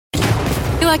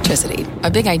Electricity,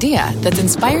 a big idea that's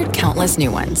inspired countless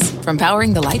new ones. From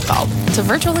powering the light bulb to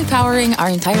virtually powering our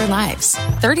entire lives.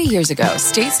 30 years ago,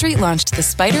 State Street launched the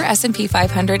Spider S&P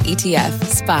 500 ETF,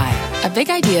 SPY. A big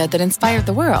idea that inspired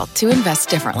the world to invest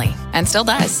differently. And still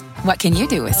does. What can you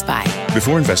do with SPY?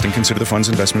 Before investing, consider the fund's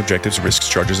investment objectives, risks,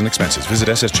 charges, and expenses. Visit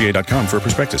ssga.com for a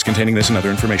prospectus containing this and other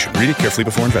information. Read it carefully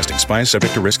before investing. SPY is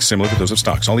subject to risks similar to those of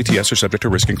stocks. All ETFs are subject to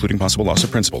risk, including possible loss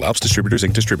of principal. Alps Distributors,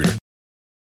 Inc. Distributor.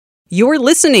 You're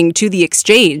listening to The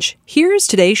Exchange. Here's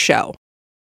today's show.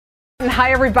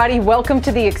 Hi, everybody. Welcome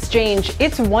to The Exchange.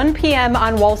 It's 1 p.m.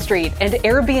 on Wall Street, and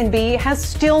Airbnb has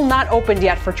still not opened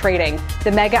yet for trading.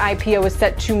 The mega IPO is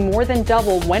set to more than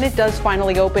double when it does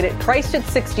finally open. It priced at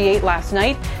 $68 last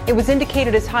night. It was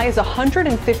indicated as high as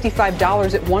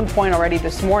 $155 at one point already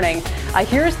this morning.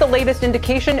 Here's the latest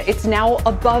indication. It's now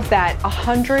above that,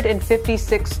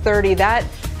 $156.30. That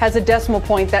has a decimal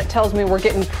point. That tells me we're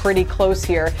getting pretty close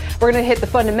here. We're going to hit the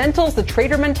fundamentals, the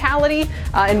trader mentality,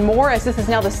 and more, as this is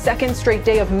now the second straight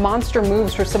day of monster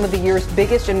moves for some of the year's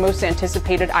biggest and most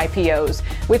anticipated IPOs.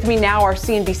 With me now are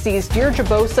CNBC's Deirdre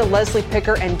Bosa, Leslie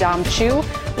Picker, and Dom Chu.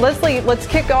 Leslie, let's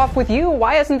kick off with you.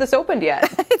 Why hasn't this opened yet?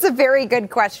 It's a very good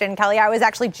question, Kelly. I was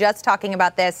actually just talking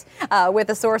about this with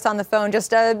a source on the phone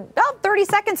just about 30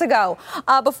 seconds ago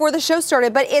before the show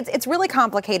started. But it's really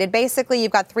complicated. Basically,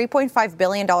 you've got $3.5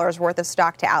 billion worth of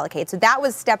stock to allocate. So that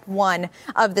was step one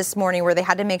of this morning, where they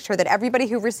had to make sure that everybody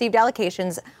who received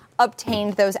allocations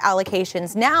obtained those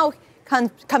allocations. Now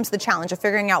comes the challenge of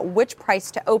figuring out which price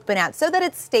to open at so that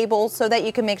it's stable, so that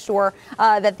you can make sure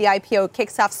that the IPO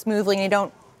kicks off smoothly and you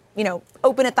don't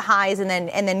open at the highs and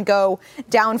then go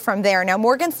down from there. Now,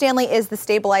 Morgan Stanley is the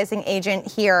stabilizing agent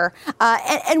here.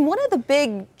 And one of the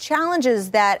big challenges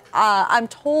that I'm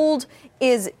told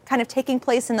is kind of taking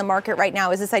place in the market right now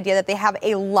is this idea that they have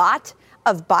a lot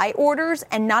of buy orders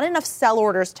and not enough sell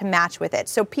orders to match with it.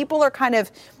 So people are kind of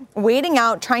waiting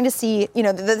out, trying to see,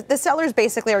 the sellers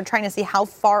basically are trying to see how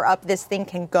far up this thing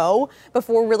can go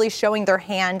before really showing their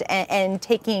hand and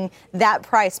taking that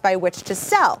price by which to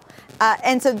sell.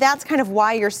 And so that's kind of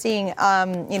why you're seeing,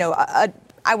 I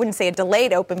wouldn't say a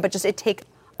delayed open, but just it take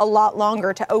a lot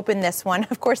longer to open this one.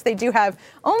 Of course, they do have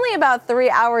only about 3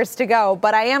 hours to go,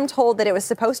 but I am told that it was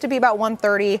supposed to be about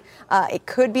 1:30. It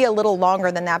could be a little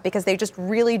longer than that because they just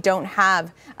really don't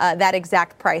have that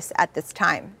exact price at this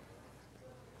time.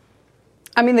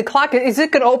 I mean, the clock, is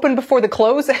it going to open before the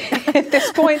close at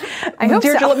this point? I hope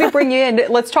Deirdre, so. let me bring you in.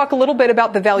 Let's talk a little bit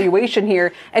about the valuation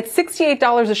here. At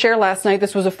 $68 a share last night,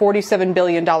 this was a $47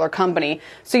 billion company.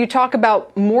 So you talk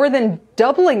about more than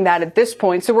doubling that at this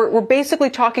point. So we're basically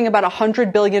talking about a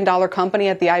 $100 billion company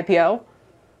at the IPO?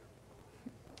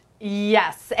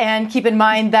 Yes, and keep in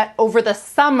mind that over the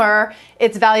summer,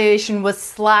 its valuation was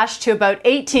slashed to about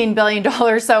 $18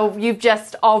 billion. So you've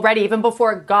just already, even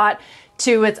before it got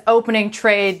to its opening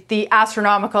trade, the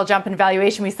astronomical jump in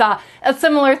valuation. We saw a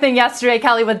similar thing yesterday,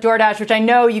 Kelly, with DoorDash, which I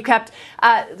know you kept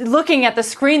looking at the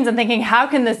screens and thinking, how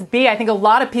can this be? I think a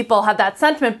lot of people had that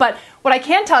sentiment. But what I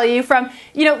can tell you from,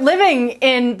 living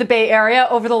in the Bay Area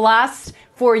over the last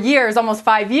 4 years, almost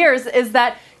 5 years, is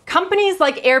that companies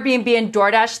like Airbnb and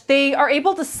DoorDash, they are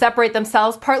able to separate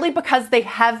themselves partly because they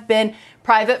have been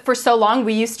private for so long.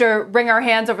 We used to wring our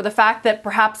hands over the fact that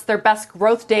perhaps their best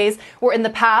growth days were in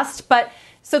the past, but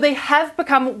so they have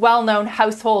become well-known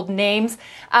household names.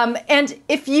 And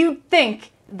if you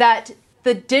think that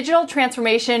the digital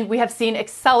transformation we have seen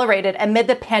accelerated amid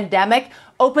the pandemic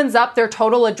opens up their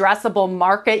total addressable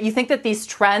market, you think that these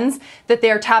trends that they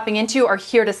are tapping into are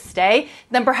here to stay,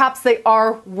 then perhaps they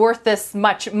are worth this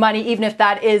much money, even if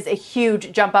that is a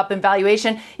huge jump up in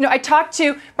valuation. I talked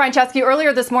to Brian Chesky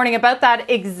earlier this morning about that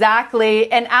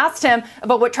exactly and asked him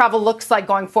about what travel looks like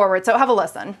going forward. So have a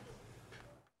listen.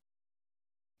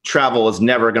 Travel is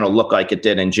never going to look like it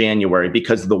did in January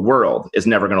because the world is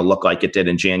never going to look like it did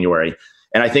in January.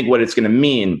 And I think what it's going to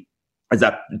mean is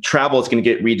that travel is going to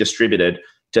get redistributed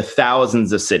to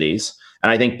thousands of cities.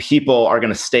 And I think people are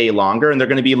going to stay longer and they're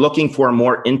going to be looking for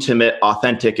more intimate,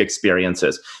 authentic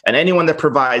experiences. And anyone that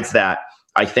provides that,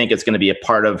 I think is going to be a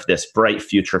part of this bright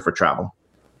future for travel.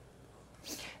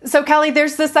 So, Kelly,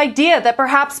 there's this idea that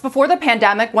perhaps before the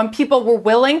pandemic, when people were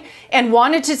willing and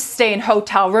wanted to stay in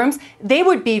hotel rooms, they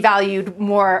would be valued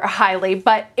more highly.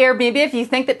 But Airbnb, if you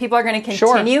think that people are going to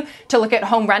continue to look at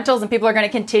home rentals and people are going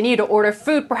to continue to order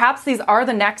food, perhaps these are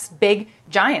the next big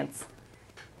giants.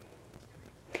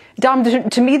 Dom,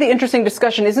 to me, the interesting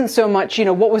discussion isn't so much,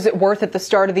 what was it worth at the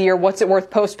start of the year? What's it worth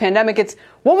post-pandemic? It's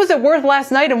what was it worth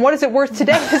last night and what is it worth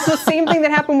today? It's the same thing that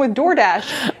happened with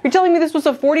DoorDash. You're telling me this was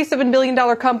a $47 billion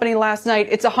company last night.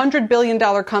 It's a $100 billion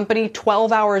company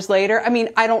 12 hours later. I mean,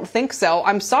 I don't think so.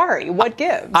 I'm sorry. What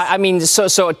gives? I mean,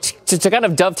 so to kind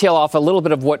of dovetail off a little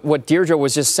bit of what Deirdre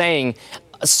was just saying,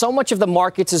 so much of the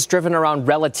markets is driven around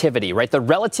relativity, right? The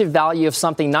relative value of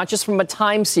something, not just from a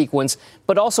time sequence,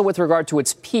 but also with regard to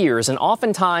its peers. And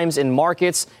oftentimes in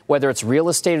markets, whether it's real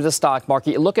estate or the stock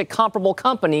market, you look at comparable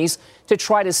companies to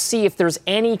try to see if there's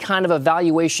any kind of a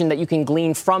valuation that you can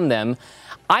glean from them.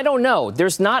 I don't know.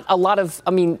 There's not a lot of,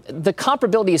 the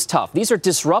comparability is tough. These are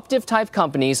disruptive type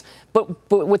companies, but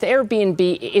with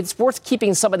Airbnb, it's worth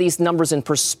keeping some of these numbers in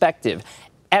perspective.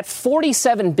 At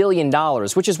 $47 billion,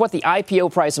 which is what the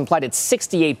IPO price implied at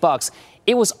 $68,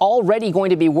 it was already going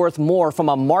to be worth more from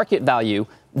a market value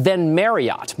than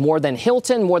Marriott, more than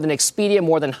Hilton, more than Expedia,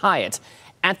 more than Hyatt.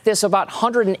 At this about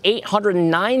 $108,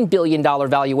 $109 billion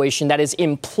valuation that is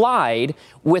implied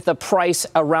with a price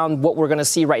around what we're going to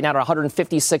see right now at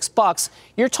 $156,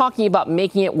 you're talking about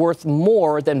making it worth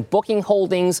more than Booking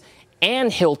Holdings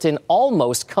and Hilton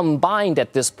almost combined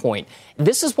at this point.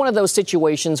 This is one of those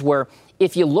situations where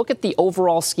if you look at the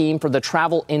overall scheme for the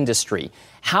travel industry,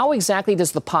 how exactly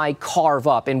does the pie carve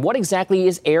up and what exactly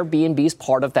is Airbnb's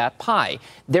part of that pie?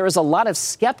 There is a lot of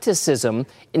skepticism,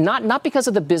 not because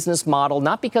of the business model,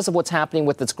 not because of what's happening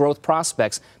with its growth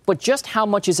prospects, but just how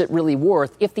much is it really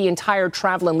worth if the entire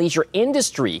travel and leisure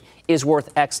industry is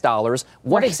worth X dollars?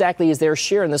 What exactly is their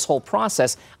share in this whole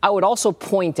process? I would also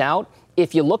point out,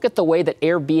 if you look at the way that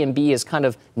Airbnb has kind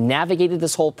of navigated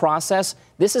this whole process,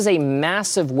 this is a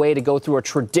massive way to go through a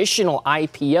traditional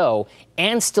IPO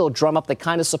and still drum up the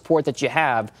kind of support that you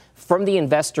have from the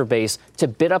investor base to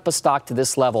bid up a stock to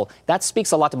this level. That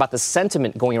speaks a lot about the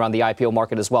sentiment going around the IPO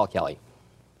market as well, Kelly.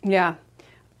 Yeah.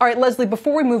 All right, Leslie,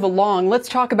 before we move along, let's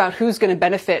talk about who's going to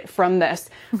benefit from this.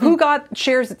 Who got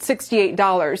shares at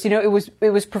 $68?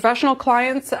 It was professional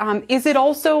clients. Is it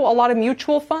also a lot of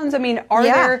mutual funds? I mean,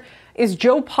 is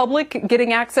Joe Public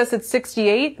getting access at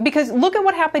 68? Because look at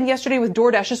what happened yesterday with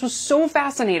DoorDash. This was so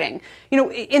fascinating.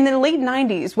 In the late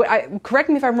 90s, correct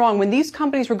me if I'm wrong, when these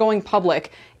companies were going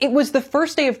public, it was the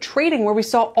first day of trading where we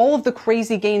saw all of the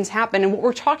crazy gains happen. And what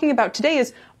we're talking about today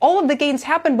is all of the gains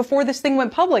happened before this thing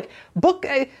went public.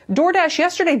 DoorDash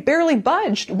yesterday barely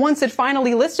budged once it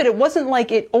finally listed. It wasn't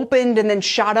like it opened and then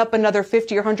shot up another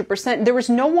 50 or 100%. There was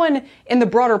no one in the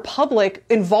broader public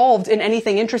involved in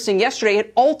anything interesting yesterday.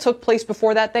 It all took place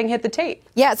before that thing hit the tape.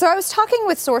 Yeah, so I was talking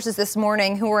with sources this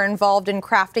morning who were involved in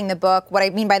crafting the book. What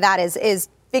I mean by that is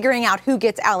figuring out who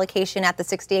gets allocation at the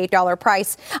 $68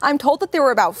 price. I'm told that there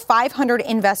were about 500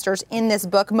 investors in this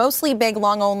book, mostly big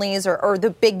long onlys or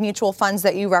the big mutual funds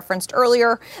that you referenced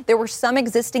earlier. There were some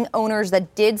existing owners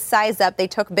that did size up. They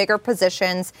took bigger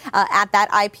positions at that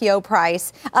IPO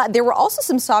price. There were also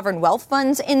some sovereign wealth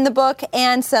funds in the book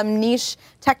and some niche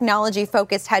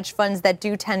technology-focused hedge funds that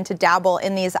do tend to dabble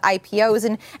in these IPOs.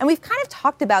 And we've kind of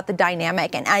talked about the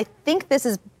dynamic, and I think this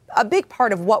is a big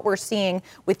part of what we're seeing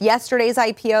with yesterday's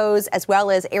IPOs as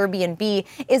well as Airbnb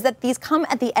is that these come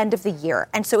at the end of the year.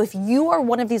 And so if you are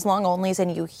one of these long onlys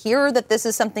and you hear that this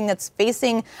is something that's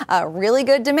facing really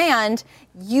good demand,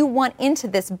 you want into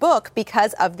this book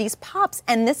because of these pops.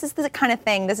 And this is the kind of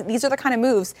thing, these are the kind of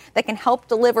moves that can help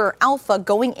deliver alpha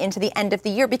going into the end of the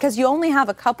year because you only have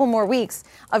a couple more weeks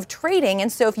of trading.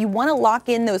 And so if you want to lock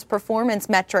in those performance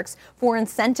metrics for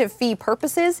incentive fee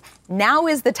purposes, now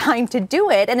is the time to do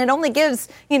it. And it only gives,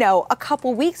 a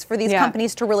couple weeks for these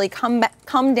companies to really come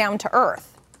down to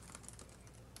earth.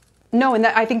 No, and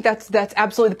I think that's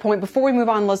absolutely the point. Before we move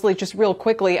on, Leslie, just real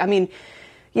quickly, I mean,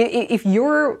 if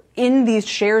you're in these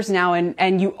shares now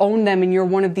and you own them and you're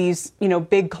one of these,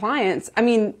 big clients, I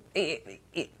mean,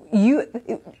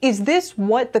 is this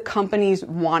what the companies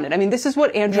wanted? I mean, this is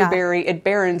what Andrew Barry at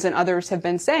Barron's and others have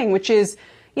been saying, which is,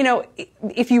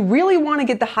 if you really want to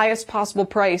get the highest possible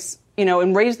price,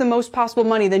 and raise the most possible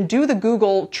money, then do the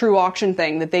Google true auction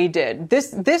thing that they did.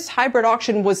 This hybrid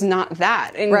auction was not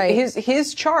that. And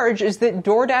his charge is that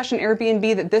DoorDash and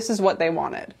Airbnb, that this is what they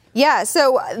wanted. Yeah,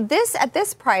 so at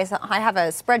this price, I have a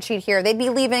spreadsheet here. They'd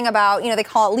be leaving about, they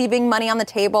call it leaving money on the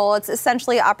table. It's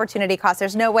essentially opportunity cost.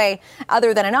 There's no way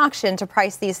other than an auction to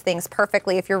price these things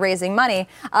perfectly if you're raising money.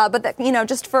 But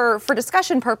just for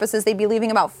discussion purposes, they'd be leaving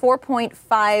about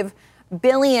 $4.5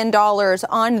 billion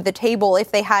on the table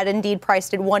if they had indeed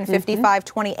priced at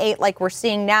 155.28 like we're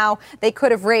seeing now. They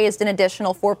could have raised an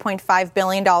additional $4.5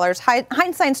 billion.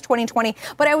 Hindsight's 2020.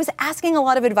 But I was asking a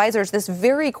lot of advisors this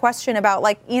very question about,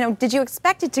 like, you know, did you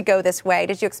expect it to go this way?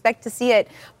 Did you expect to see it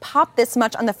pop this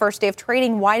much on the first day of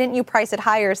trading? Why didn't you price it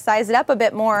higher, size it up a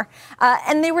bit more?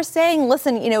 And they were saying,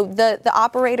 listen, you know, the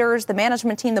operators, the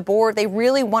management team, the board, they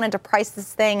really wanted to price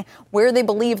this thing where they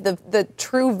believe the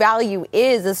true value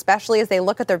is, especially as they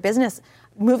look at their business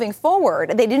moving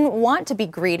forward. They didn't want to be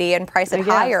greedy and price it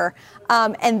higher.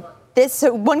 And this,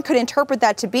 so one could interpret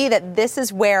that to be that this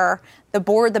is where the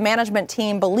board, the management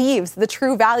team believes the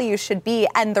true value should be,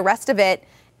 and the rest of it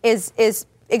is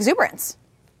exuberance.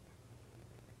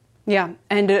 Yeah.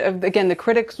 And again, the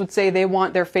critics would say they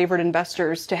want their favorite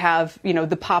investors to have, you know,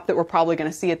 the pop that we're probably going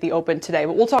to see at the open today.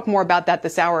 But we'll talk more about that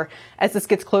this hour as this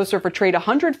gets closer for trade.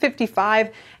 155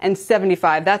 and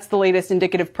 75. That's the latest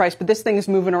indicative price. But this thing is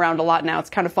moving around a lot now. It's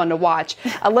kind of fun to watch.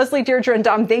 Leslie, Deirdre, and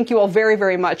Dom, thank you all very,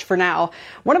 very much for now.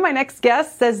 One of my next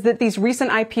guests says that these recent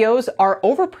IPOs are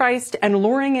overpriced and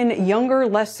luring in younger,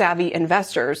 less savvy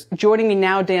investors. Joining me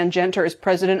now, Dan Genter is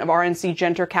president of RNC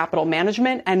Genter Capital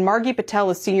Management, and Margie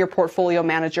Patel is senior portfolio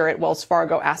manager at Wells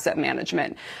Fargo Asset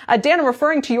Management. Dan, I'm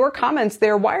referring to your comments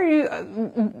there. Why are you?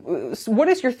 What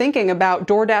is your thinking about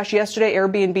DoorDash yesterday,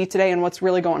 Airbnb today, and what's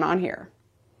really going on here?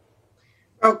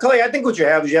 Well, Kelly, I think what you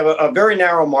have is you have a very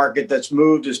narrow market that's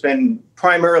moved. It's been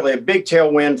primarily a big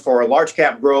tailwind for large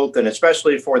cap growth, and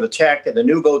especially for the tech and the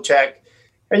nouveau tech.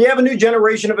 And you have a new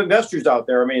generation of investors out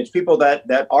there. I mean, it's people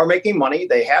that are making money.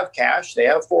 They have cash. They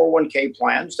have 401k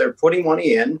plans. They're putting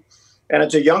money in. And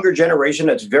it's a younger generation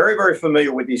that's very, very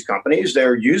familiar with these companies.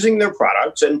 They're using their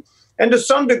products. And to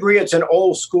some degree, it's an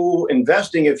old school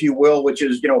investing, if you will, which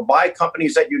is, you know, buy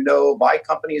companies that you know, buy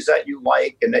companies that you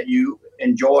like and that you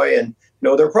enjoy and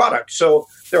know their products. So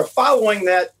they're following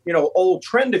that, you know, old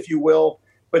trend, if you will.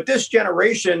 But this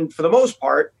generation, for the most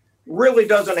part, really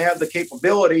doesn't have the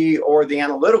capability or the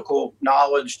analytical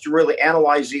knowledge to really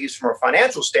analyze these from a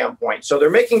financial standpoint. So they're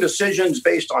making decisions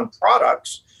based on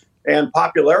products and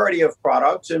popularity of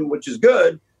products, and which is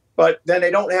good, but then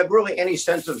they don't have really any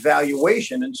sense of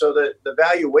valuation. And so the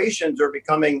valuations are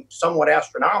becoming somewhat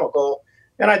astronomical.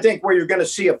 And I think where you're going to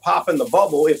see a pop in the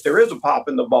bubble, if there is a pop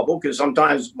in the bubble, because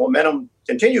sometimes momentum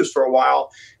continues for a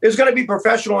while, is going to be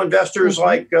professional investors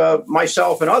like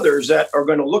myself and others that are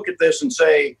going to look at this and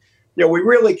say, you know, we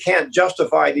really can't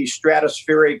justify these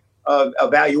stratospheric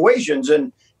valuations.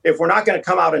 And if we're not going to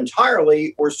come out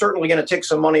entirely, we're certainly going to take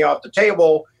some money off the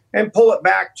table and pull it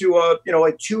back to a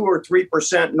 2 or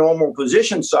 3% normal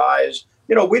position size.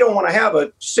 You know, we don't want to have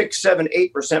a 6, 7,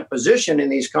 8% position in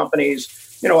these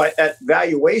companies, you know, at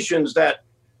valuations that,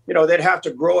 you know, they'd have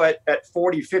to grow at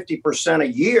 40, 50%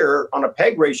 a year on a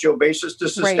PEG ratio basis to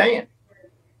sustain.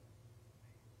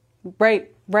 Right.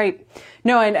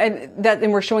 No,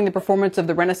 and we're showing the performance of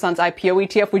the Renaissance IPO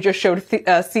ETF. We just showed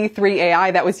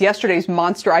C3AI. That was yesterday's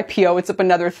monster IPO. It's up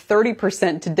another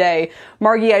 30% today.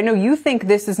 Margie, I know you think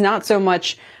this is not so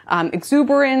much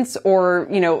exuberance or,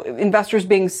 you know, investors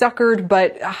being suckered,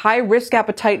 but high risk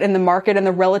appetite in the market and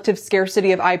the relative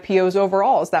scarcity of IPOs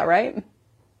overall. Is that right?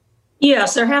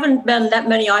 Yes, there haven't been that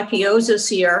many IPOs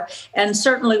this year. And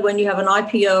certainly when you have an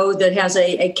IPO that has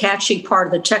a catchy part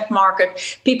of the tech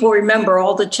market, people remember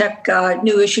all the tech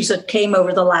new issues that came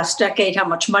over the last decade, how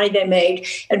much money they made,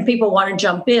 and people want to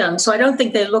jump in. So I don't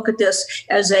think they look at this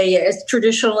as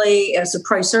traditionally as the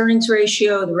price earnings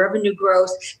ratio, the revenue growth.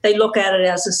 They look at it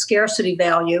as a scarcity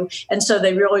value. And so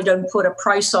they really don't put a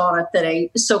price on it that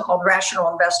a so-called rational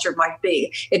investor might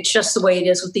be. It's just the way it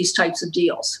is with these types of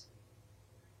deals.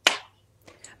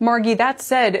 Margie, that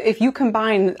said, if you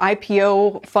combine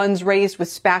IPO funds raised with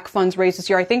SPAC funds raised this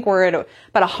year, I think we're at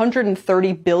about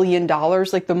 $130 billion,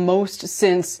 like the most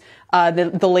since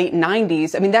the late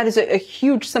 90s. I mean, that is a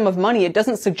huge sum of money. It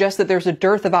doesn't suggest that there's a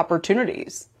dearth of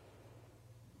opportunities.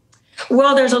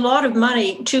 Well, there's a lot of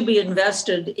money to be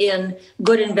invested in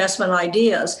good investment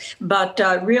ideas, but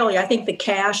really, I think the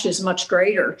cash is much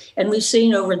greater. And we've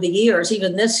seen over the years,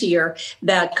 even this year,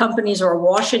 that companies are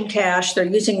awash in cash. They're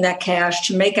using that cash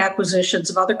to make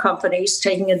acquisitions of other companies,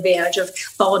 taking advantage of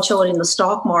volatility in the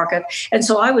stock market. And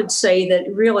so I would say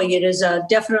that really it is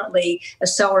definitely a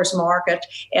seller's market,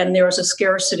 and there is a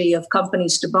scarcity of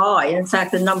companies to buy. And in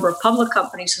fact, the number of public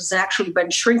companies has actually been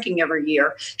shrinking every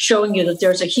year, showing you that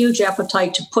there's a huge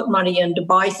appetite to put money in to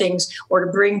buy things or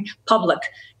to bring public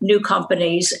new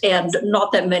companies and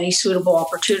not that many suitable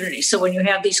opportunities. So when you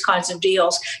have these kinds of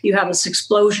deals, you have this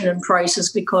explosion in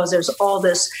prices because there's all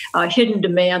this hidden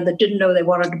demand that didn't know they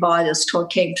wanted to buy this till it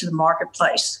came to the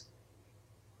marketplace.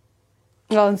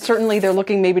 Well, and certainly they're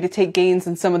looking maybe to take gains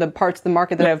in some of the parts of the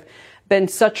market that have been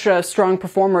such strong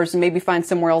performers and maybe find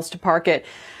somewhere else to park it.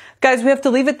 Guys, we have to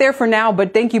leave it there for now,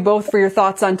 but thank you both for your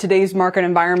thoughts on today's market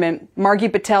environment. Margie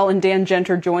Patel and Dan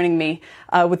Genter joining me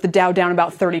with the Dow down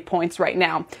about 30 points right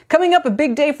now. Coming up, a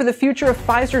big day for the future of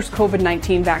Pfizer's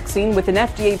COVID-19 vaccine with an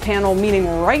FDA panel meeting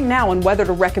right now on whether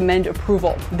to recommend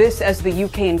approval. This as the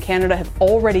UK and Canada have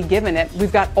already given it.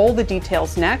 We've got all the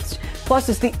details next. Plus,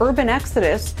 is the urban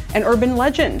exodus an urban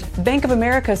legend? Bank of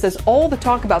America says all the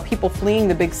talk about people fleeing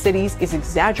the big cities is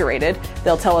exaggerated.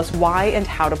 They'll tell us why and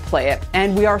how to play it.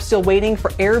 And we are still waiting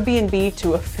for Airbnb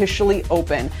to officially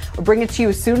open. We'll bring it to you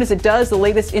as soon as it does. The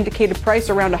latest indicated price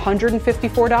around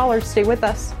 $154. Stay with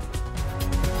us.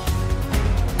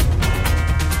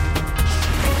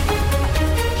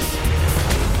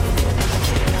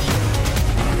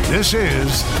 This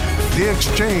is The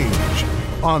Exchange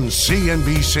on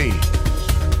CNBC.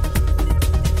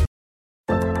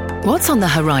 What's on the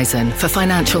horizon for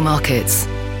financial markets?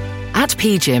 At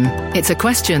PGIM, it's a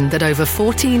question that over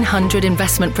 1,400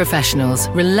 investment professionals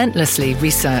relentlessly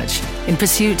research in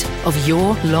pursuit of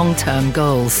your long-term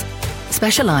goals.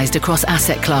 Specialized across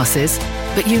asset classes,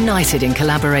 but united in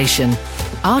collaboration,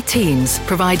 our teams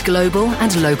provide global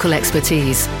and local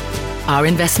expertise. Our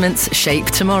investments shape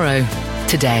tomorrow,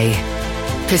 today.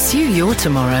 Pursue your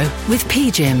tomorrow with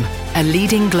PGIM, a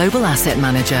leading global asset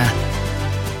manager.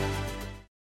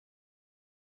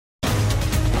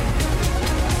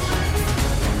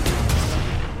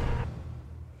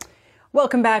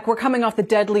 Welcome back. We're coming off the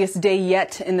deadliest day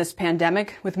yet in this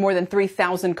pandemic, with more than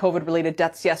 3,000 COVID-related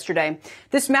deaths yesterday.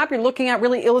 This map you're looking at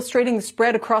really illustrating the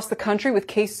spread across the country, with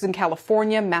cases in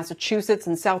California, Massachusetts,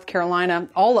 and South Carolina,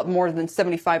 all up more than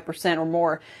 75% or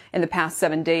more in the past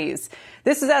 7 days.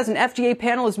 This is as an FDA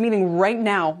panel is meeting right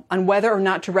now on whether or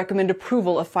not to recommend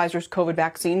approval of Pfizer's COVID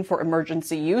vaccine for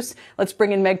emergency use. Let's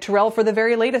bring in Meg Terrell for the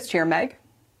very latest here. Meg.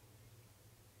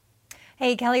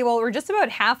 Hey, Kelly, well, we're just about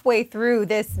halfway through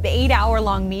this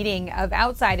 8-hour-long meeting of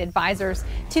outside advisors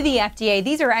to the FDA.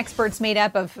 These are experts made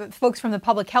up of folks from the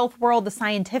public health world, the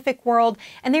scientific world,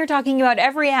 and they're talking about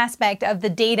every aspect of the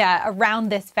data around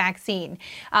this vaccine.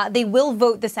 They will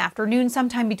vote this afternoon,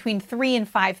 sometime between 3 and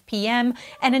 5 p.m.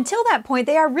 And until that point,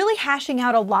 they are really hashing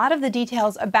out a lot of the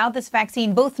details about this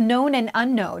vaccine, both known and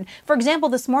unknown. For example,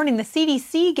 this morning, the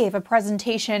CDC gave a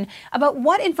presentation about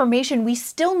what information we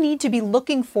still need to be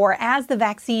looking for as the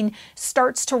vaccine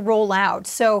starts to roll out.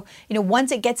 So,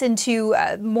 once it gets into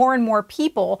more and more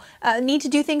people, need to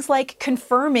do things like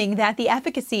confirming that the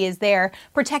efficacy is there,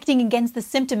 protecting against the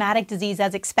symptomatic disease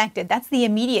as expected. That's the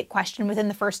immediate question within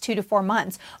the first 2 to 4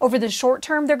 months. Over the short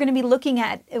term, they're going to be looking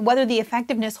at whether the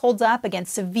effectiveness holds up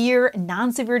against severe and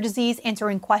non-severe disease,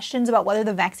 answering questions about whether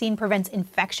the vaccine prevents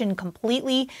infection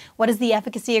completely. What is the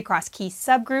efficacy across key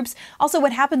subgroups? Also,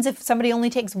 what happens if somebody only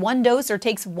takes one dose or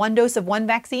takes one dose of one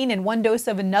vaccine and one dose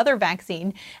of another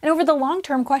vaccine? And over the long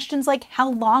term, questions like how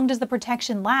long does the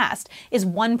protection last? Is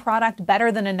one product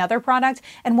better than another product?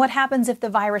 And what happens if the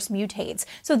virus mutates?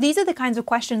 So these are the kinds of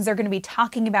questions they're going to be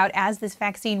talking about as this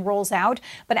vaccine rolls out.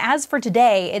 But as for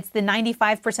today, it's the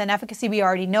 95% efficacy we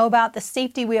already know about, the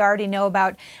safety we already know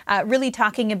about, really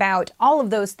talking about all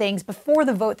of those things before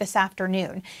the vote this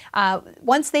afternoon.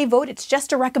 Once they vote, it's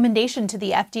just a recommendation to the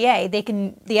FDA.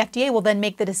 The FDA will then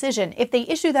make the decision. If they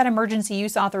issue that emergency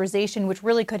use authorization, which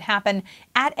really could happen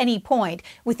at any point,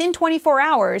 within 24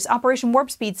 hours, Operation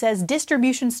Warp Speed says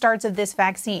distribution starts of this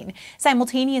vaccine.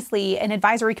 Simultaneously, an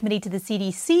advisory committee to the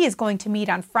CDC is going to meet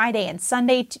on Friday and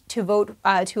Sunday to vote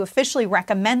to officially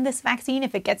recommend this vaccine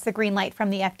if it gets the green light from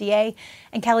the FDA.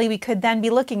 And Kelly, we could then be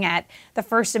looking at the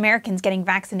first Americans getting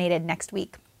vaccinated next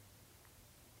week.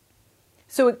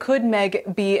 So it could,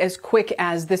 Meg, be as quick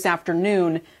as this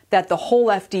afternoon that the whole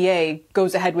FDA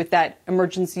goes ahead with that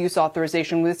emergency use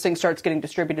authorization when this thing starts getting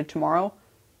distributed tomorrow?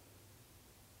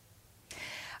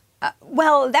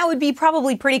 Well, that would be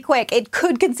probably pretty quick. It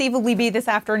could conceivably be this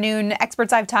afternoon.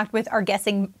 Experts I've talked with are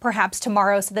guessing perhaps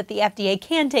tomorrow so that the FDA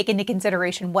can take into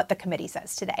consideration what the committee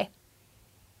says today.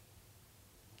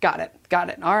 Got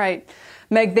it. All right.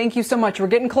 Meg, thank you so much. We're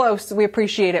getting close. We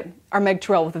appreciate it. Our Meg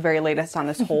Terrell with the very latest on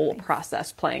this whole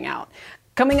process playing out.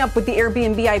 Coming up with the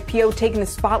Airbnb IPO taking the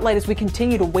spotlight as we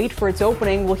continue to wait for its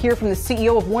opening, we'll hear from the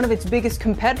CEO of one of its biggest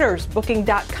competitors,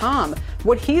 Booking.com.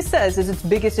 What he says is its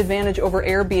biggest advantage over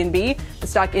Airbnb. The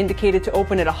stock indicated to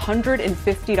open at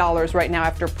 $150 right now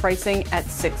after pricing at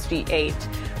 $68.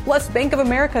 Plus, Bank of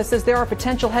America says there are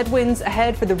potential headwinds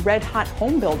ahead for the red-hot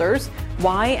home builders.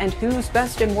 Why and who's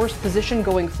best and worst position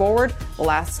going forward?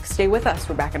 We'll ask. Stay with us.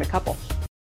 We're back in a couple.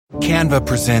 Canva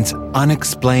presents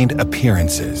Unexplained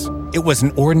Appearances. It was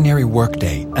an ordinary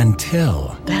workday until...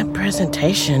 That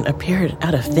presentation appeared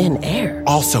out of thin air.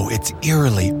 Also, it's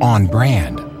eerily on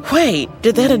brand. Wait,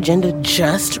 did that agenda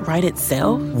just write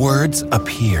itself? Words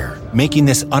appear, making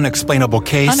this unexplainable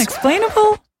case...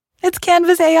 Unexplainable? It's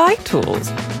Canva's AI tools.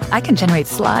 I can generate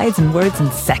slides and words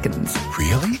in seconds.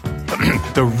 Really?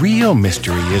 The real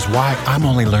mystery is why I'm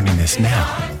only learning this now.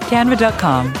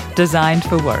 Canva.com, designed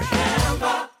for work.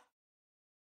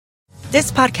 This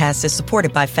podcast is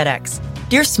supported by FedEx.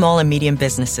 Dear small and medium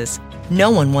businesses, no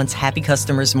one wants happy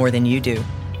customers more than you do.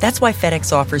 That's why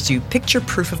FedEx offers you picture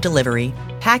proof of delivery,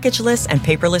 packageless and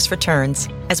paperless returns,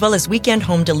 as well as weekend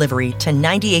home delivery to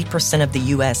 98% of the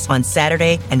U.S. on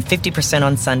Saturday and 50%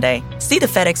 on Sunday. See the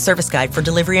FedEx service guide for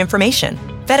delivery information.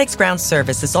 FedEx Ground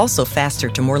service is also faster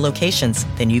to more locations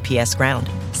than UPS Ground.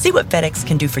 See what FedEx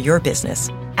can do for your business.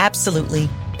 Absolutely,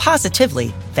 positively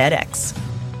FedEx.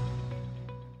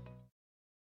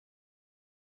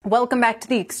 Welcome back to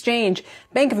The Exchange.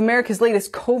 Bank of America's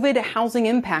latest COVID housing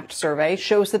impact survey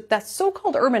shows that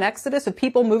so-called urban exodus of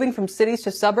people moving from cities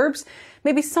to suburbs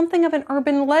may be something of an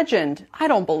urban legend. I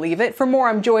don't believe it. For more,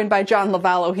 I'm joined by John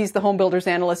Lovallo. He's the homebuilders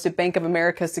analyst at Bank of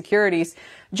America Securities.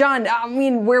 John, I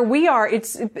mean, where we are,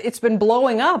 it's been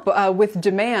blowing up with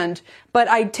demand. But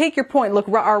I take your point. Look,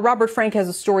 our Robert Frank has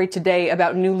a story today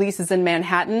about new leases in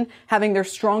Manhattan having their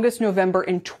strongest November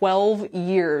in 12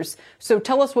 years. So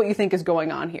tell us what you think is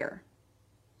going on here.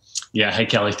 Yeah. Hey,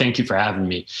 Kelly, thank you for having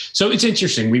me. So it's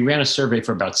interesting. We ran a survey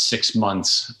for about 6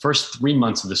 months. First 3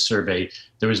 months of the survey,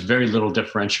 there was very little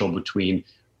differential between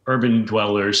urban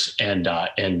dwellers and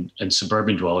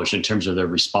suburban dwellers in terms of their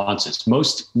responses.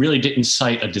 Most really didn't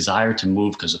cite a desire to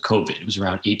move because of COVID. It was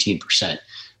around 18%.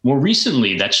 More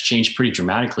recently, that's changed pretty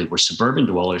dramatically, where suburban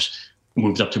dwellers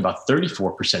moved up to about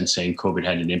 34% saying COVID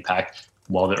had an impact,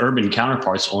 while the urban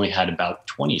counterparts only had about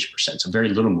 20%, so very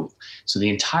little move. So the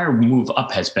entire move up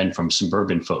has been from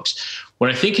suburban folks. What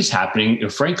I think is happening,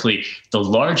 frankly, the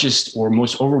largest or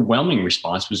most overwhelming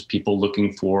response was people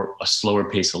looking for a slower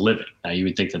pace of living. Now, you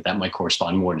would think that might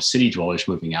correspond more to city dwellers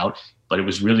moving out, but it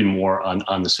was really more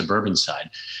on the suburban side.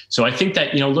 So I think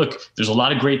that, look, there's a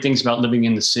lot of great things about living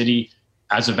in the city.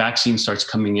 As a vaccine starts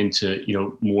coming into,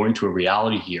 more into a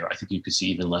reality here, I think you could see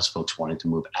even less folks wanting to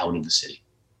move out of the city.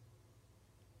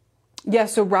 Yeah,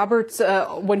 so Roberts,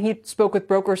 when he spoke with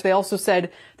brokers, they also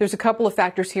said there's a couple of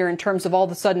factors here in terms of all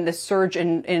of a sudden this surge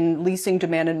in leasing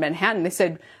demand in Manhattan. They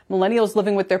said millennials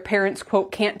living with their parents,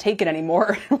 quote, can't take it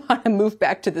anymore and want to move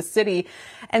back to the city.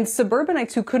 And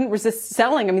suburbanites who couldn't resist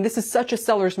selling. I mean, this is such a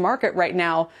seller's market right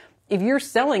now. If you're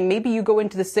selling, maybe you go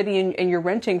into the city and you're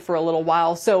renting for a little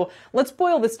while. So let's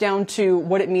boil this down to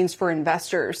what it means for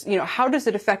investors. How does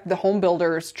it affect the home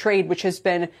builders trade, which has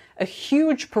been a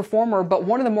huge performer, but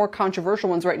one of the more controversial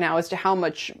ones right now as to how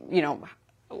much,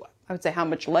 I would say how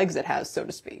much legs it has, so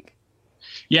to speak.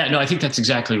 Yeah, no, I think that's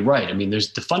exactly right. I mean,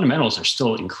 the fundamentals are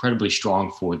still incredibly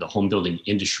strong for the home building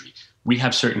industry. We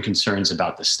have certain concerns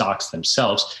about the stocks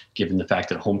themselves, given the fact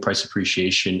that home price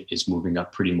appreciation is moving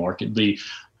up pretty markedly.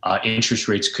 Interest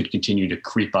rates could continue to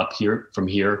creep up from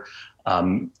here.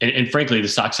 And frankly, the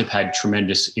stocks have had a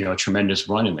tremendous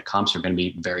run, and the comps are going to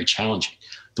be very challenging.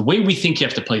 The way we think you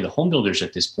have to play the home builders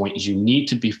at this point is you need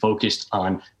to be focused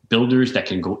on builders that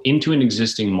can go into an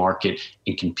existing market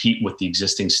and compete with the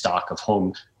existing stock of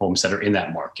homes that are in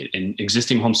that market. And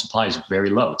existing home supply is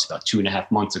very low. It's about 2.5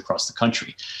 months across the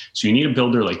country. So you need a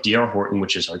builder like D.R. Horton,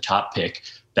 which is our top pick,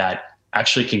 that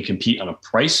actually can compete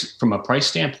from a price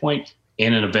standpoint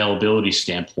and an availability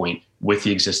standpoint with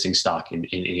the existing stock in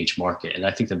each market. And I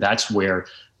think that's where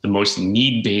the most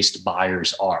need-based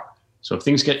buyers are. So if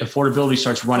affordability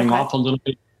starts running off a little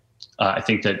bit, I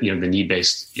think that the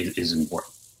need-based is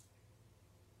important.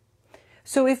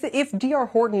 So if D.R.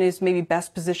 Horton is maybe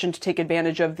best positioned to take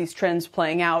advantage of these trends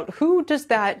playing out, who does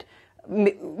that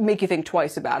make you think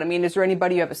twice about? I mean, is there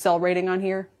anybody you have a sell rating on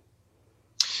here?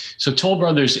 So Toll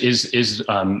Brothers is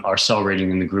our sell rating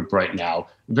in the group right now.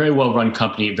 Very well-run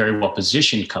company, very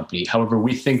well-positioned company. However,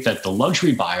 we think that the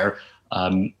luxury buyer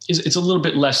it's a little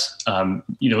bit less, or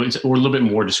a little bit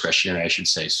more discretionary, I should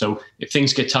say. So if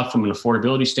things get tough from an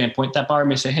affordability standpoint, that buyer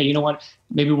may say, hey, you know what,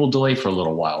 maybe we'll delay for a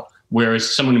little while.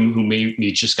 Whereas someone who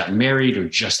maybe just got married or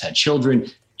just had children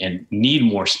and need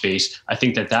more space, I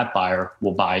think that buyer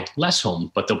will buy less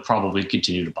home, but they'll probably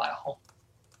continue to buy a home.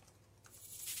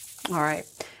 All right.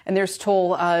 And there's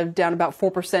Toll down about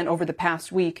 4% over the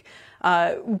past week.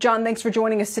 John, thanks for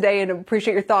joining us today and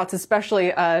appreciate your thoughts,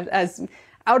 especially as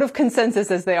out of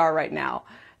consensus as they are right now.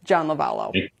 John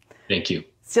Lovallo. Thank you.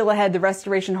 Still ahead, the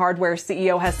Restoration Hardware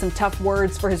CEO has some tough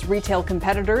words for his retail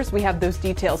competitors. We have those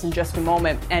details in just a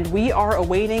moment. And we are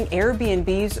awaiting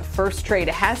Airbnb's first trade.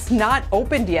 It has not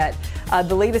opened yet.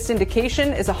 The latest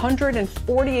indication is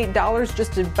 $148,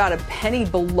 just about a penny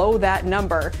below that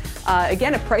number.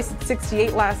 Again, it priced at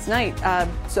 $68 last night.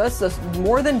 So that's just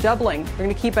more than doubling. We're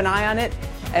going to keep an eye on it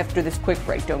after this quick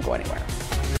break. Don't go anywhere.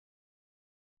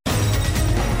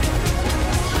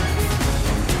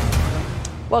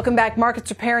 Welcome back.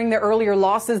 Markets repairing their earlier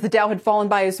losses. The Dow had fallen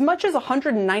by as much as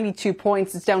 192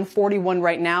 points. It's down 41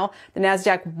 right now. The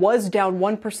Nasdaq was down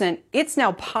 1%. It's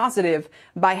now positive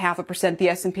by 0.5%. The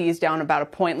S&P is down about a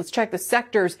point. Let's check the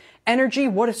sectors. Energy,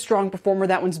 what a strong performer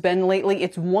that one's been lately.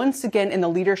 It's once again in the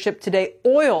leadership today.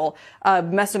 Oil,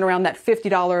 messing around that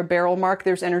 $50 a barrel mark.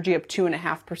 There's energy up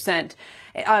 2.5%.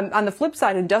 On the flip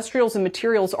side, industrials and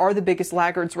materials are the biggest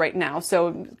laggards right now,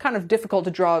 so kind of difficult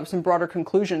to draw some broader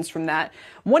conclusions from that.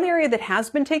 One area that has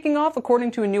been taking off,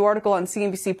 according to a new article on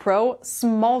CNBC Pro,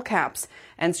 small caps.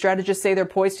 And strategists say they're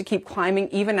poised to keep climbing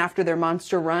even after their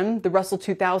monster run. The Russell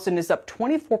 2000 is up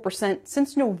 24%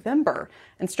 since November,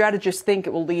 and strategists think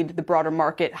it will lead the broader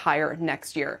market higher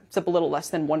next year. It's up a little less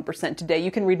than 1% today.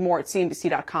 You can read more at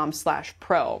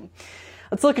cnbc.com/pro.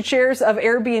 Let's look at shares of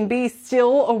Airbnb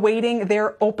still awaiting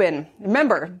their open.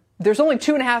 Remember, there's only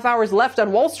 2.5 hours left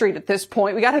on Wall Street at this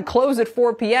point. We got to close at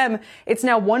 4 p.m. It's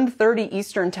now 1:30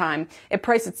 Eastern time. It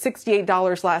priced at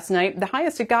 $68 last night. The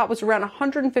highest it got was around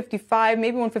 155,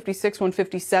 maybe 156,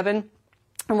 157.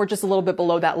 And we're just a little bit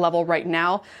below that level right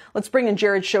now. Let's bring in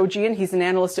Jared Shojian. He's an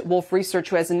analyst at Wolfe Research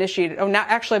who has initiated.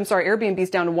 Airbnb's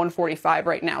down to 145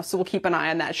 right now. So we'll keep an eye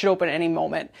on that. It should open at any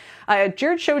moment.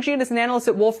 Jared Shojian is an analyst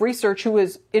at Wolfe Research who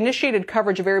has initiated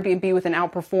coverage of Airbnb with an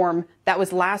outperform. That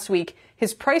was last week.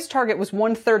 His price target was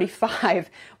 135.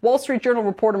 Wall Street Journal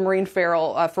reporter Maureen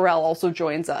Farrell also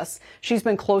joins us. She's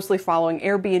been closely following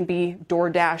Airbnb,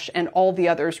 DoorDash, and all the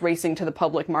others racing to the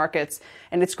public markets.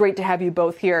 And it's great to have you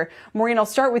both here. Maureen, I'll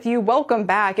start with you. Welcome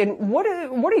back. And what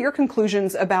are your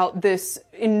conclusions about this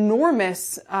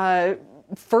enormous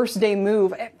first day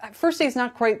move? First day is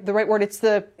not quite the right word. It's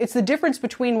the difference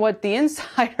between what the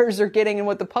insiders are getting and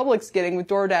what the public's getting with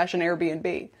DoorDash and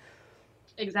Airbnb.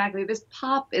 Exactly. This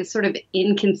pop is sort of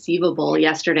inconceivable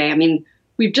yesterday. I mean,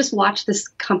 we've just watched this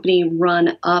company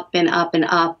run up and up and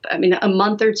up. I mean, a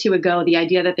month or two ago, the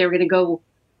idea that they were going to go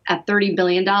at $30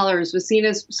 billion was seen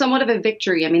as somewhat of a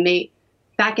victory. I mean,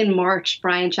 back in March,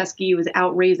 Brian Chesky was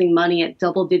out raising money at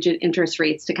double-digit interest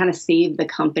rates to kind of save the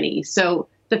company. So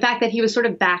the fact that he was sort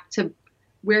of back to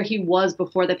where he was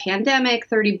before the pandemic,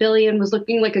 30 billion, was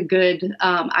looking like a good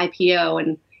IPO.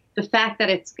 And the fact that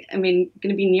it's, going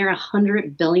to be near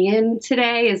 100 billion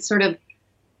today is sort of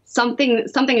something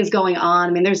is going on.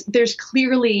 I mean, there's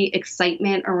clearly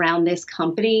excitement around this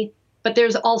company, but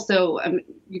there's also,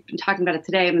 you've been talking about it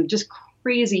today, just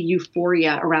crazy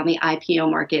euphoria around the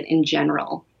IPO market in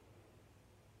general.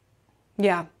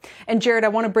 Yeah. And Jared, I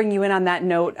want to bring you in on that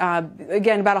note.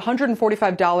 Again, about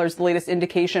 $145, the latest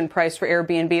indication price for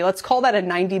Airbnb. Let's call that a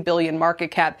 90 billion market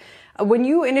cap. When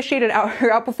you initiated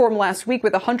outperform last week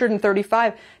with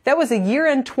 135, that was a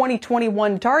year-end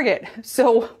 2021 target.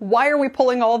 So why are we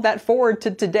pulling all of that forward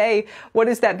to today? What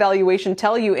does that valuation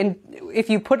tell you? And if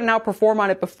you put an outperform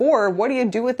on it before, what do you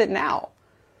do with it now?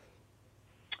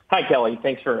 Hi, Kelly.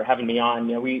 Thanks for having me on.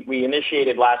 We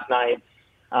initiated last night.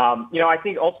 I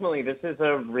think ultimately this is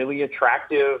a really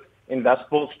attractive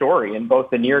investable story in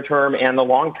both the near term and the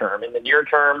long term. In the near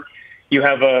term, you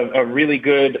have a really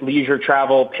good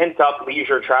pent-up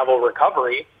leisure travel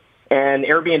recovery. And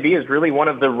Airbnb is really one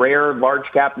of the rare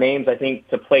large cap names, I think,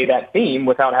 to play that theme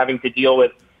without having to deal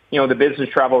with, the business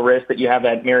travel risk that you have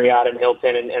at Marriott and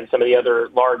Hilton and some of the other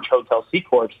large hotel C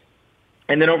corps.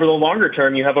 And then over the longer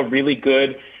term, you have a really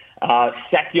good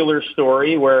secular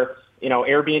story where,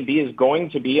 Airbnb is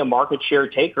going to be a market share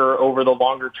taker over the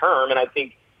longer term. And I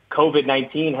think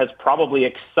COVID-19 has probably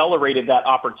accelerated that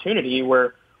opportunity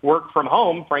where work from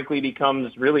home, frankly,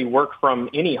 becomes really work from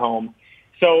any home.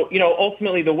 So,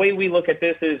 ultimately, the way we look at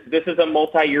this is a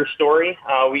multi-year story.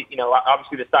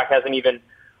 Obviously the stock hasn't even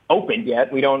opened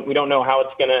yet. We don't know how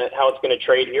it's gonna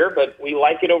trade here, but we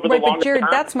like it over the longer but Jared, term.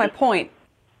 That's my point.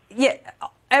 Yeah.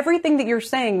 Everything that you're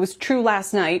saying was true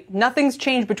last night. Nothing's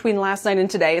changed between last night and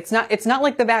today. It's not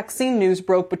like the vaccine news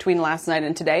broke between last night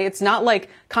and today. It's not like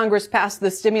Congress passed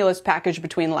the stimulus package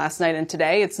between last night and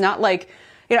today. It's not like,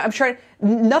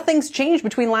 nothing's changed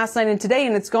between last night and today,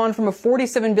 and it's gone from a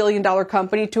 $47 billion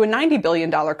company to a $90 billion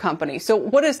company. So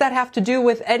what does that have to do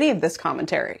with any of this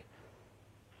commentary?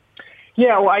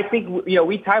 Yeah, well, I think,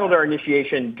 we titled our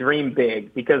initiation Dream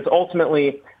Big because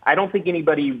ultimately I don't think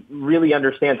anybody really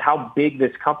understands how big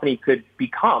this company could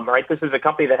become, right? This is a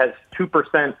company that has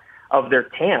 2% of their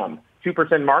TAM,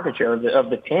 2% market share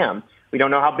of the TAM. We don't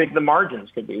know how big the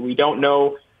margins could be. We don't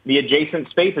know the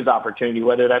adjacent spaces opportunity,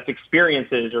 whether that's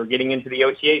experiences or getting into the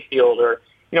OTA field or,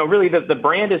 really the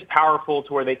brand is powerful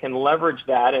to where they can leverage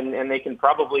that and they can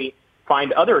probably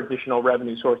find other additional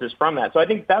revenue sources from that. So I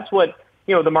think that's what,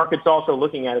 the market's also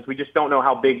looking at is we just don't know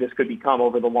how big this could become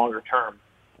over the longer term.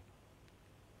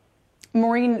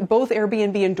 Maureen, both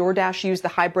Airbnb and DoorDash use the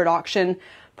hybrid auction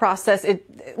process. If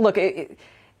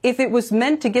it was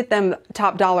meant to get them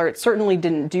top dollar, it certainly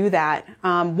didn't do that.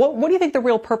 What do you think the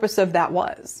real purpose of that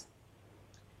was?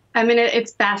 I mean,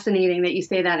 it's fascinating that you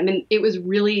say that. I mean, it was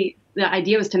really, the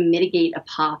idea was to mitigate a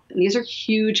pop. And these are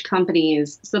huge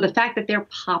companies. So the fact that they're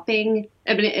popping,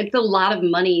 I mean, it's a lot of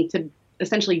money to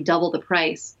essentially double the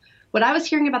price. What I was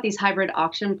hearing about these hybrid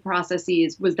auction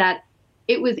processes was that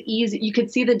it was easy. You could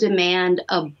see the demand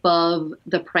above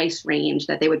the price range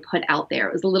that they would put out there.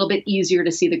 It was a little bit easier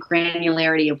to see the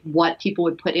granularity of what people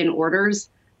would put in orders.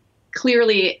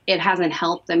 Clearly, it hasn't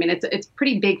helped. I mean, it's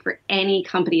pretty big for any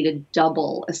company to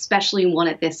double, especially one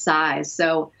at this size.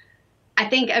 So I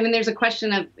think, there's a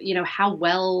question of,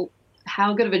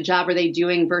 how good of a job are they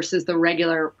doing versus the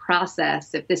regular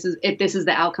process? If this is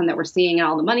the outcome that we're seeing and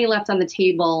all the money left on the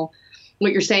table,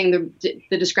 what you're saying,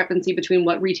 the discrepancy between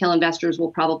what retail investors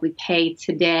will probably pay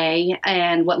today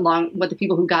and what the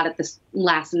people who got it this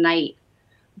last night.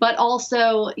 But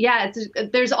also,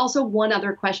 there's also one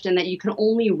other question that you can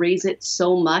only raise it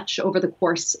so much over the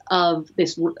course of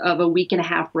a week and a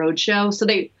half roadshow. So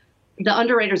the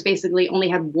underwriters basically only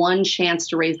had one chance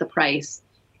to raise the price,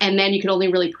 and then you could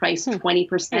only really price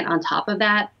 20% on top of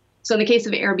that. So in the case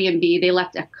of Airbnb, they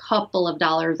left a couple of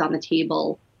dollars on the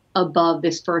table above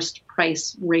this first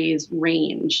price raise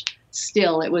range.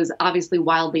 Still, it was obviously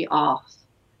wildly off.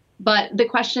 But the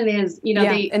question is,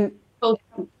 they both.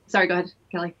 Sorry, go ahead,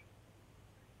 Kelly.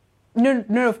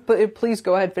 No, please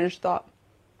go ahead. Finish the thought.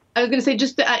 I was going to say,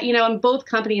 just in both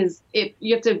companies,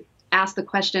 you have to ask the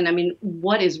question.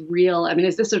 What is real?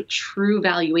 Is this a true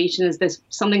valuation? Is this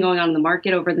something going on in the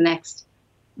market over the next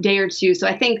day or two? So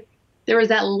I think there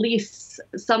is at least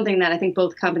something that I think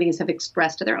both companies have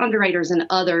expressed to their underwriters and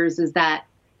others is that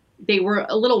they were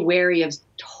a little wary of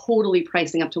totally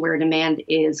pricing up to where demand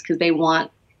is because they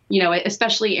want,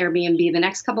 especially Airbnb, the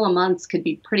next couple of months could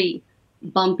be pretty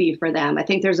bumpy for them. I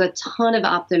think there's a ton of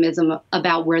optimism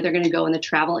about where they're going to go in the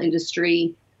travel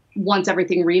industry once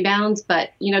everything rebounds.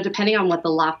 But, depending on what the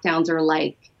lockdowns are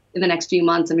like in the next few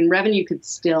months, revenue could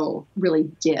still really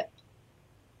dip.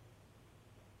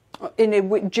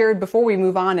 And Jared, before we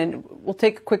move on, and we'll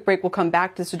take a quick break, we'll come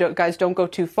back to this, so guys, don't go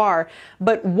too far.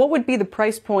 But what would be the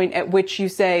price point at which you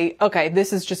say, okay, this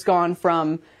has just gone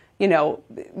from,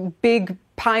 big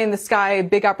pie in the sky,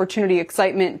 big opportunity,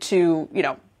 excitement to,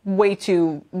 way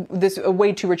too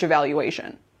rich a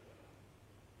valuation?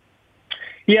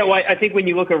 Yeah, well, I think when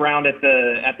you look around at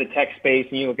the tech space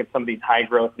and you look at some of these high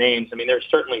growth names, there's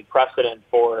certainly precedent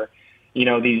for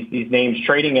these names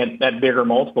trading at bigger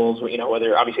multiples,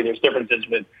 whether obviously there's differences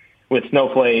with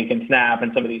Snowflake and Snap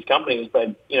and some of these companies,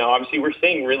 but, obviously we're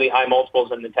seeing really high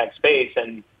multiples in the tech space.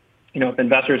 And, if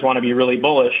investors want to be really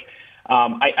bullish,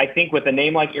 I think with a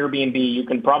name like Airbnb, you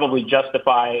can probably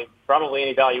justify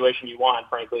any valuation you want,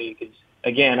 frankly, because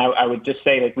again, I would just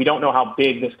say we don't know how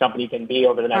big this company can be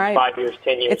over the next 5 years,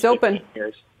 10 years, it's open. 15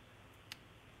 years.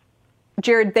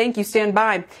 Jared, thank you. Stand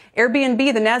by. Airbnb,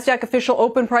 the NASDAQ official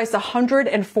open price,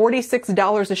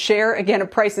 $146 a share. Again, a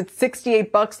price at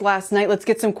 $68 last night. Let's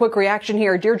get some quick reaction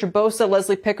here. Deirdre Bosa,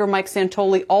 Leslie Picker, Mike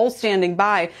Santoli, all standing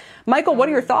by. Michael, what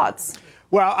are your thoughts?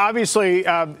 Well, obviously,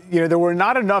 there were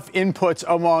not enough inputs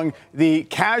among the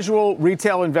casual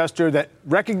retail investor that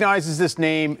recognizes this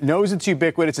name, knows it's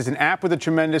ubiquitous. It's an app with a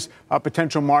tremendous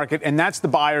potential market, and that's the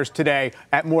buyers today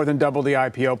at more than double the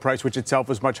IPO price, which itself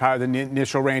was much higher than the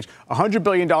initial range. $100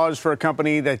 billion for a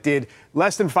company that did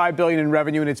less than $5 billion in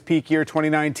revenue in its peak year,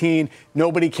 2019.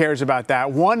 Nobody cares about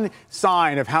that. One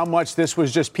sign of how much this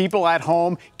was just people at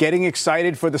home getting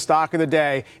excited for the stock of the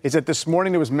day is that this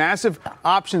morning there was massive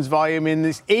options volume in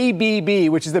this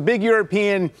ABB, which is the big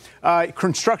European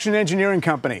construction engineering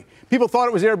company. People thought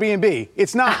it was Airbnb.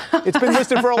 It's not. It's been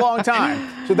listed for a long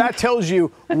time. So that tells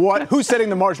you who's setting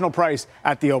the marginal price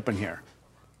at the open here.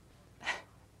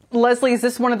 Leslie, is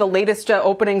this one of the latest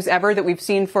openings ever that we've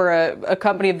seen for a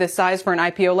company of this size for an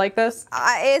IPO like this?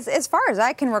 As far as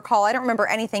I can recall, I don't remember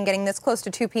anything getting this close to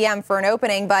 2 p.m. for an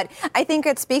opening, but I think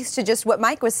it speaks to just what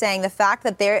Mike was saying, the fact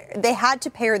that they had to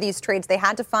pair these trades. They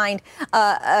had to find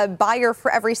a buyer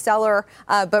for every seller,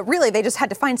 but really they just had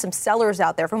to find some sellers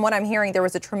out there. From what I'm hearing, there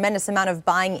was a tremendous amount of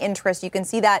buying interest. You can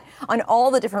see that on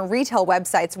all the different retail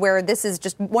websites where this is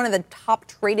just one of the top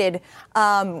traded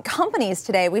companies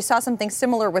today. We saw something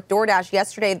similar with DoorDash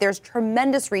yesterday. There's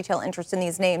tremendous retail interest in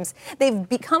these names. They've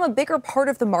become a bigger part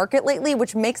of the market lately,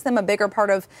 which makes them a bigger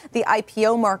part of the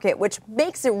IPO market, which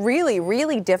makes it really,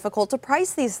 really difficult to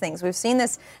price these things. We've seen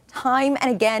this time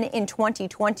and again in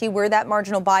 2020 where that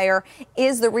marginal buyer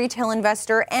is the retail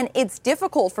investor, and it's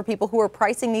difficult for people who are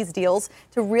pricing these deals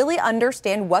to really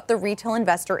understand what the retail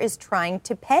investor is trying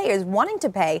to pay, is wanting to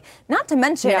pay. Not to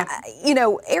mention,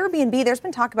 Airbnb, there's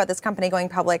been talk about this company going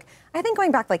public, I think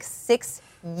going back like 6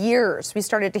 years. We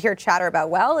started to hear chatter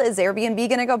about, well, is Airbnb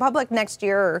going to go public next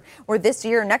year or this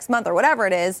year, next month, or whatever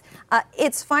it is?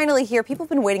 It's finally here. People have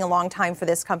been waiting a long time for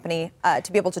this company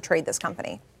to be able to trade this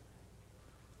company.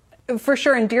 For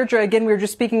sure. And Deirdre, again, we were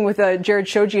just speaking with Jared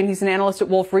Shoji, he's an analyst at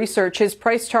Wolfe Research. His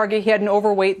price target, he had an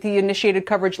overweight. He initiated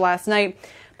coverage last night.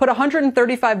 Put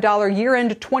 $135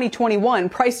 year-end 2021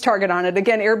 price target on it.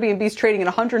 Again, Airbnb's trading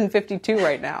at $152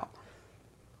 right now.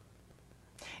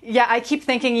 Yeah, I keep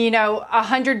thinking,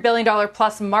 $100 billion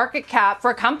plus market cap for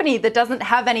a company that doesn't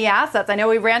have any assets. I know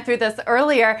we ran through this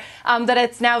earlier, that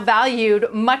it's now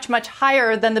valued much, much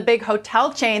higher than the big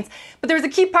hotel chains. But there's a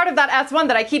key part of that S1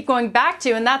 that I keep going back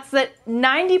to, and that's that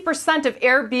 90% of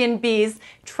Airbnb's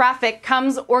traffic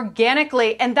comes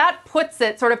organically, and that puts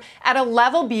it sort of at a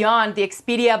level beyond the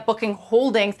Expedia booking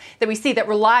holdings that we see that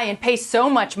rely and pay so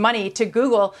much money to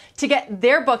Google to get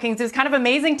their bookings. It was kind of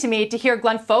amazing to me to hear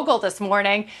Glenn Fogel this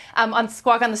morning on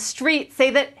Squawk on the Street say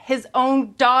that his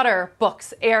own daughter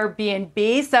books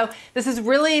Airbnb. So this is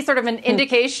really sort of an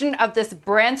indication of this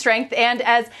brand strength. And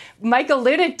as Mike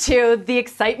alluded to, the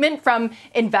excitement from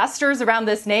investors around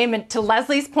this name. And to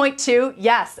Leslie's point too,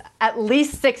 yes, at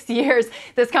least 6 years,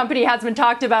 this company has been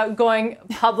talked about going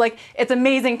public. It's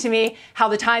amazing to me how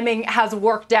the timing has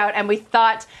worked out. And we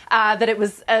thought that it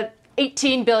was an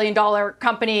 $18 billion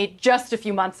company just a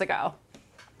few months ago.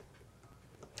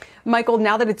 Michael,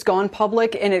 now that it's gone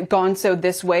public and it's gone so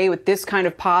this way with this kind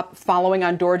of pop following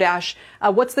on DoorDash,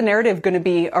 what's the narrative going to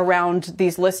be around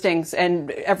these listings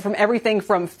and from everything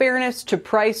from fairness to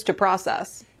price to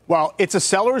process? Well, it's a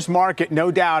seller's market,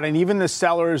 no doubt, and even the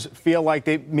sellers feel like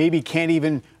they maybe can't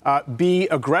even be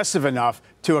aggressive enough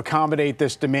to accommodate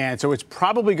this demand. So it's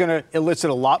probably going to elicit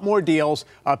a lot more deals.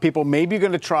 People may be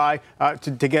going to try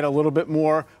to get a little bit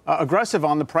more aggressive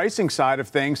on the pricing side of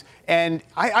things. And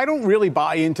I don't really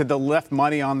buy into the left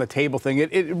money on the table thing.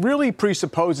 It really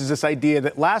presupposes this idea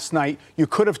that last night you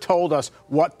could have told us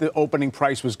what the opening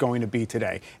price was going to be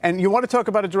today. And you want to talk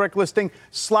about a direct listing?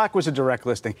 Slack was a direct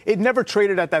listing. It never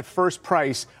traded at that first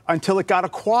price until it got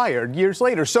acquired years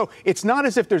later. So it's not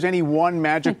as if there's any one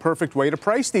magic perfect way to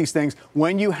price these things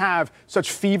when you have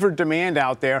such fevered demand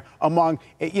out there among,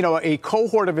 a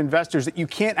cohort of investors that you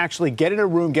can't actually get in a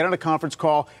room, get on a conference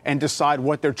call and decide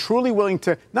what they're truly willing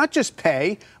to not just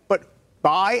pay, but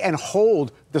buy and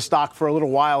hold the stock for a little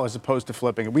while as opposed to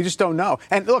flipping it. We just don't know.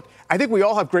 And look, I think we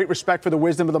all have great respect for the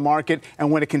wisdom of the market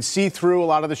and when it can see through a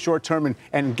lot of the short term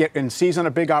and seize on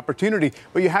a big opportunity.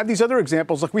 But you have these other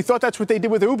examples. Like we thought that's what they did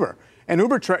with Uber. And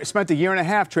Uber spent a year and a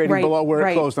half trading below where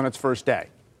it closed on its first day.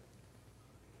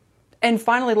 And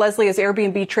finally, Leslie, as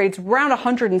Airbnb trades around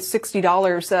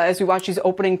 $160 as we watch these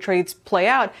opening trades play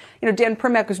out, Dan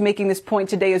Primack was making this point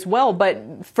today as well.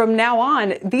 But from now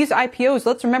on, these IPOs,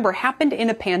 let's remember, happened in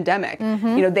a pandemic.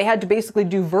 Mm-hmm. They had to basically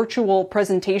do virtual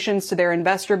presentations to their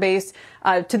investor base.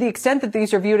 To the extent that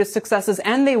these are viewed as successes,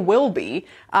 and they will be,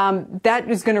 that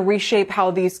is going to reshape how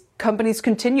these companies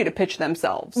continue to pitch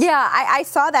themselves. Yeah, I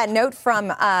saw that note from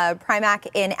Primack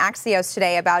in Axios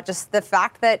today about just the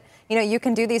fact that, you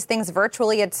can do these things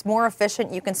virtually. It's more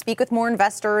efficient. You can speak with more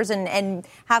investors and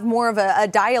have more of a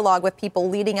dialogue with people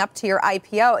leading up to your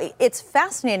IPO. It's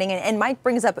fascinating. And Mike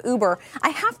brings up Uber. I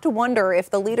have to wonder if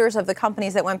the leaders of the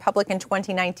companies that went public in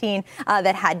 2019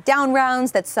 that had down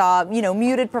rounds, that saw,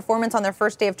 muted performance on their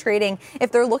first day of trading,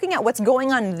 if they're looking at what's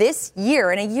going on this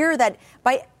year, in a year that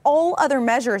by all other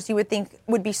measures you would think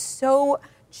would be so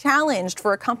challenged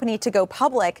for a company to go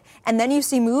public, and then you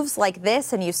see moves like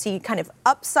this and you see kind of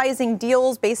upsizing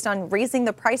deals based on raising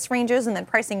the price ranges and then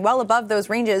pricing well above those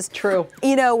ranges. True.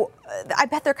 I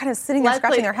bet they're kind of sitting there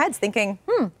scratching their heads thinking,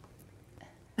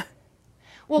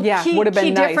 Well, yeah, key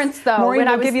nice. difference, though, Maureen, when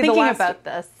I was thinking about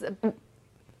this.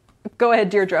 Go ahead,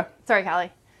 Deirdre. Sorry,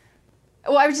 Callie.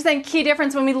 Well, I was just saying, key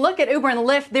difference when we look at Uber and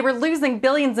Lyft, they were losing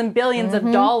billions and billions of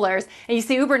dollars. And you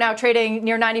see Uber now trading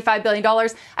near $95 billion. I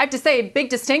have to say, a big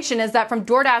distinction is that from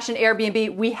DoorDash and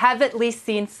Airbnb, we have at least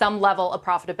seen some level of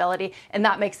profitability, and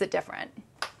that makes it different.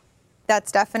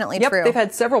 That's definitely true. true. They've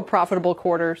had several profitable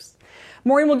quarters.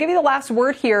 Maureen, we'll give you the last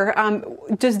word here.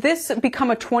 Does this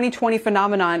become a 2020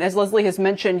 phenomenon? As Leslie has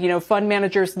mentioned, fund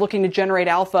managers looking to generate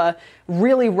alpha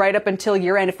really right up until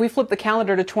year end. If we flip the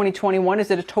calendar to 2021,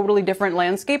 is it a totally different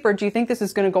landscape, or do you think this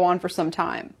is going to go on for some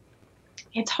time?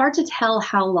 It's hard to tell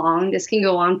how long this can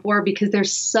go on for because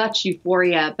there's such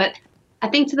euphoria. But I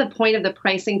think to the point of the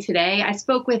pricing today, I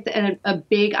spoke with a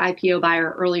big IPO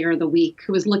buyer earlier in the week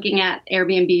who was looking at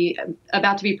Airbnb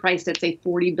about to be priced at, say,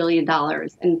 $40 billion.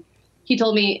 And he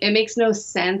told me it makes no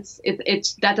sense.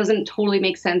 That doesn't totally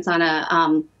make sense on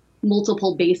a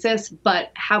multiple basis.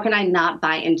 But how can I not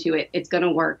buy into it? It's going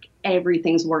to work.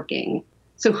 Everything's working.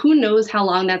 So who knows how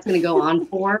long that's going to go on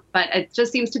for? But it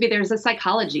just seems to be there's a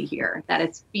psychology here that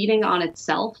it's feeding on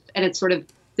itself and it's sort of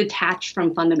detached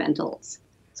from fundamentals.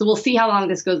 So we'll see how long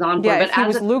this goes on for. Yeah, but if he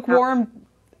was lukewarm.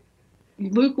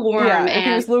 Yeah, if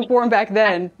he was lukewarm back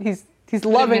then, he's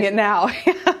loving it now.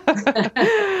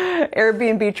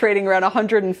 Airbnb trading around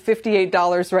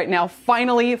 $158 right now.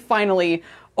 Finally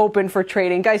open for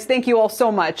trading. Guys, thank you all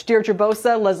so much. Deirdre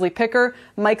Bosa, Leslie Picker,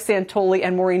 Mike Santoli,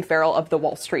 and Maureen Farrell of the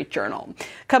Wall Street Journal.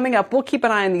 Coming up, we'll keep an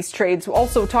eye on these trades. We'll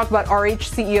also talk about RH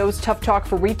CEO's tough talk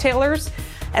for retailers.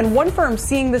 And one firm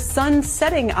seeing the sun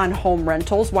setting on home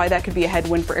rentals, why that could be a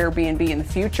headwind for Airbnb in the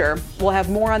future. We'll have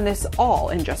more on this all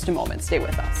in just a moment. Stay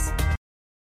with us.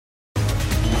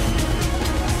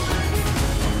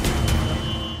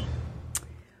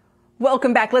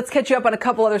 Welcome back. Let's catch you up on a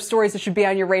couple other stories that should be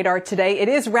on your radar today. It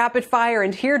is Rapid Fire,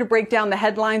 and here to break down the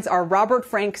headlines are Robert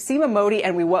Frank, Seema Modi,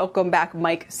 and we welcome back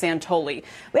Mike Santoli.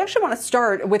 We actually want to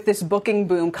start with this booking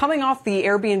boom coming off the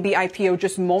Airbnb IPO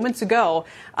just moments ago.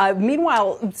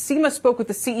 Meanwhile, Seema spoke with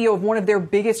the CEO of one of their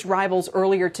biggest rivals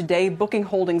earlier today, Booking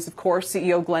Holdings, of course,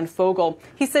 CEO Glenn Fogel.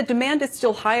 He said demand is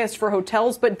still highest for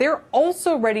hotels, but they're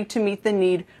also ready to meet the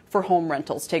need for home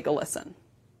rentals. Take a listen.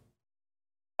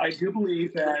 I do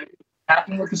believe that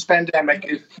happened with this pandemic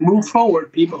is move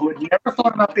forward. People who had never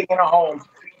thought about being in a home,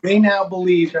 they now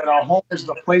believe that a home is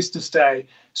the place to stay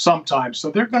sometimes. So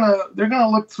they're gonna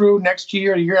look through next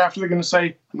year, a year after, they're gonna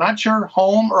say, I'm not sure,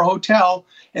 home or hotel,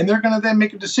 and they're gonna then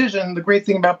make a decision. The great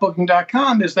thing about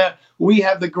Booking.com is that we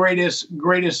have the greatest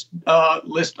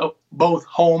list of both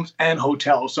homes and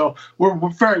hotels. So we're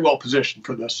very well positioned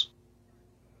for this.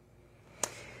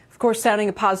 Of course, sounding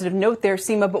a positive note there,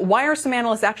 Seema, but why are some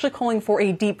analysts actually calling for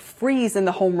a deep freeze in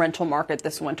the home rental market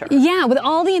this winter? Yeah, with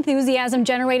all the enthusiasm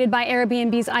generated by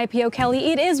Airbnb's IPO,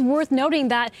 Kelly, it is worth noting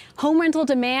that home rental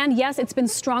demand, yes, it's been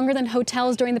stronger than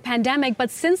hotels during the pandemic, but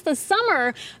since the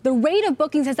summer, the rate of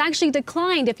bookings has actually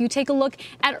declined. If you take a look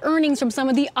at earnings from some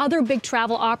of the other big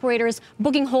travel operators,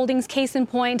 Booking Holdings, case in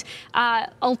point,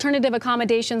 alternative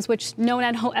accommodations, which known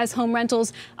as home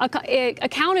rentals,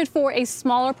 accounted for a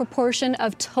smaller proportion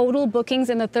of total bookings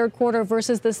in the third quarter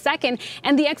versus the second.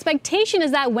 And the expectation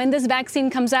is that when this vaccine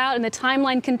comes out and the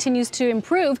timeline continues to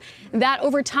improve, that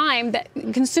over time, that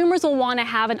consumers will want to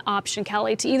have an option,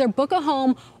 Kelly, to either book a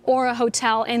home or a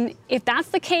hotel. And if that's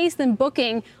the case, then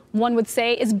Booking, one would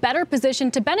say, is better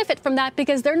positioned to benefit from that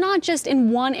because they're not just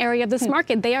in one area of this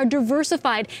market. They are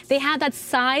diversified. They have that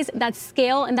size, that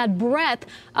scale, and that breadth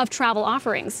of travel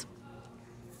offerings.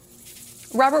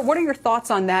 Robert, what are your thoughts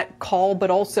on that call,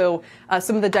 but also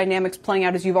some of the dynamics playing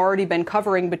out as you've already been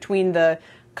covering between the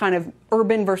kind of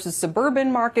urban versus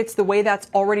suburban markets, the way that's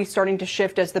already starting to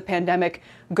shift as the pandemic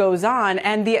goes on,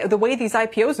 and the way these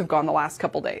IPOs have gone the last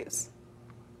couple days?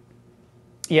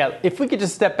 Yeah, if we could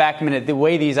just step back a minute, the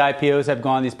way these IPOs have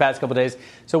gone these past couple days.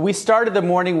 So we started the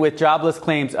morning with jobless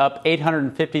claims up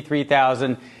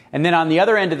 853,000. And then on the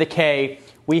other end of the K,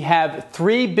 we have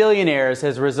 3 billionaires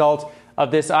as a result of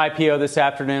this IPO this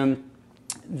afternoon,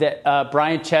 that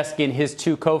Brian Chesky and his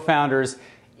two co-founders,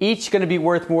 each going to be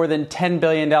worth more than $10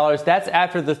 billion. That's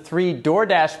after the 3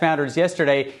 DoorDash founders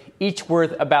yesterday, each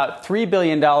worth about $3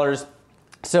 billion.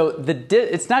 So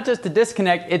it's not just a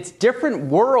disconnect, it's different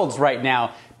worlds right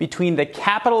now between the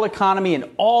capital economy and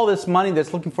all this money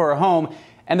that's looking for a home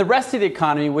and the rest of the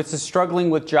economy, which is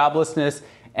struggling with joblessness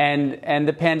and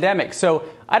the pandemic. So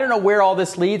I don't know where all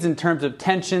this leads in terms of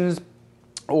tensions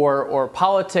or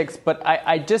politics, but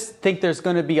I just think there's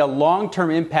going to be a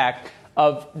long-term impact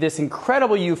of this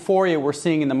incredible euphoria we're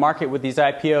seeing in the market with these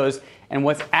IPOs and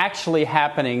what's actually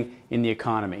happening in the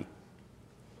economy.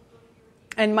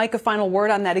 And Mike, a final word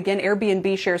on that. Again,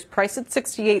 Airbnb shares priced at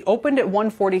 68, opened at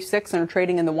 146, and are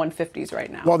trading in the 150s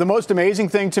right now. Well, the most amazing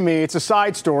thing to me, it's a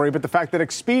side story, but the fact that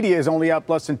Expedia is only up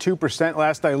less than 2%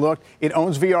 last I looked. It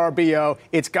owns VRBO.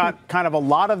 It's got kind of a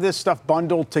lot of this stuff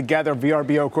bundled together.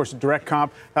 VRBO, of course, a direct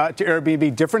comp to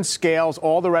Airbnb, different scales,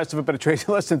 all the rest of it, but it trades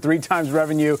less than 3 times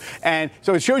revenue. And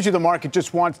so it shows you the market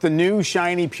just wants the new,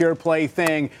 shiny, pure play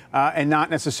thing and not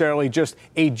necessarily just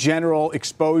a general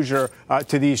exposure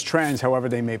to these trends, however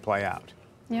they may play out.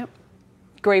 Yep.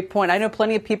 Great point. I know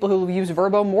plenty of people who use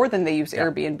Vrbo more than they use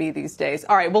Airbnb these days.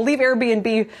 All right, we'll leave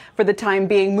Airbnb for the time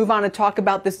being. Move on and talk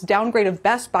about this downgrade of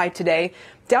Best Buy today.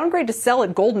 Downgrade to sell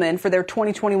at Goldman for their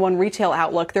 2021 retail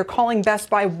outlook. They're calling Best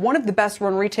Buy one of the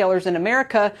best-run retailers in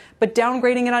America, but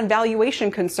downgrading it on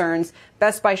valuation concerns.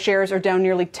 Best Buy shares are down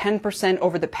nearly 10%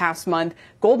 over the past month.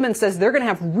 Goldman says they're going to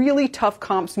have really tough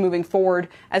comps moving forward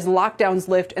as lockdowns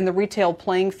lift and the retail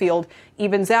playing field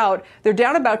evens out. They're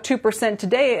down about 2%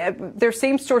 today. Their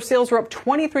same-store sales were up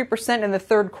 23% in the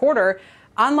third quarter.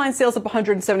 Online sales up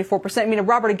 174%. I mean,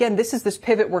 Robert, again, this is this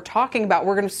pivot we're talking about.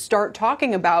 We're going to start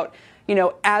talking about, you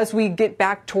know, as we get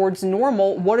back towards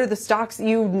normal, what are the stocks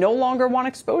you no longer want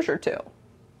exposure to?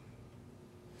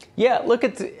 Yeah, look,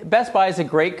 Best Buy is a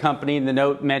great company, and the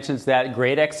note mentions that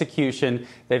great execution.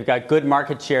 They've got good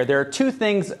market share. There are two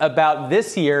things about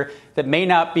this year that may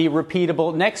not be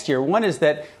repeatable next year. One is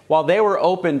that while they were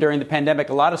open during the pandemic,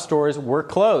 a lot of stores were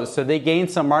closed, so they gained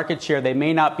some market share they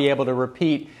may not be able to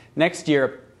repeat next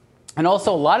year. And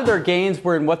also, a lot of their gains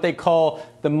were in what they call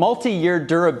the multi-year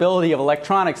durability of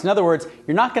electronics. In other words,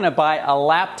 you're not going to buy a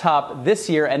laptop this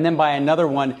year and then buy another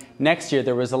one next year.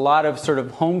 There was a lot of sort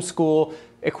of homeschool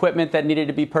equipment that needed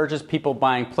to be purchased, people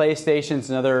buying PlayStations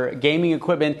and other gaming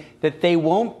equipment that they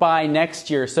won't buy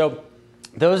next year. So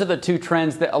those are the two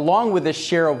trends that, along with the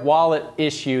share of wallet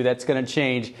issue that's going to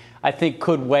change, I think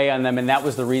could weigh on them. And that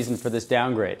was the reason for this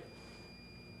downgrade.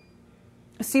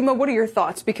 Seema, what are your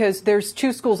thoughts? Because there's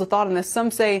two schools of thought on this. Some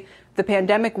say the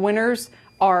pandemic winners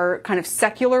are kind of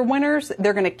secular winners.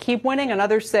 They're going to keep winning. And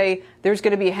others say there's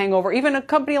going to be a hangover. Even a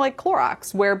company like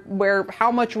Clorox, where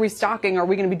how much restocking are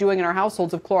we going to be doing in our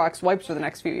households of Clorox wipes for the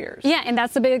next few years? Yeah, and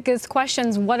that's the biggest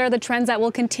questions. What are the trends that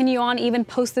will continue on even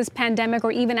post this pandemic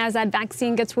or even as that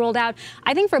vaccine gets rolled out?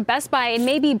 I think for Best Buy, it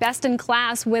may be best in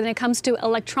class when it comes to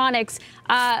electronics,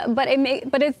 but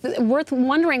it's worth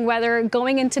wondering whether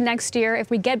going into next year, if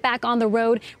we get back on the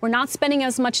road, we're not spending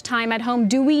as much time at home.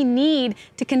 Do we need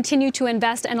to continue to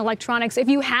invest in electronics? If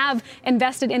you have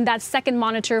invested in that second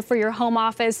monitor for your home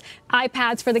office,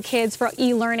 iPads for the kids for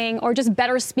e-learning, or just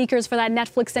better speakers for that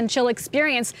Netflix and chill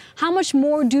experience, how much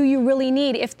more do you really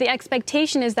need if the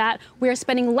expectation is that we are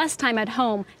spending less time at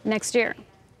home next year?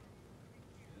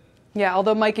 Yeah,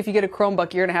 although, Mike, if you get a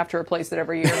Chromebook, you're going to have to replace it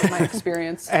every year, in my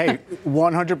experience. Hey,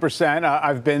 100%.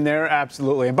 I've been there,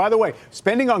 absolutely. And by the way,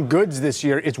 spending on goods this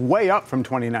year, it's way up from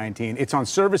 2019. It's on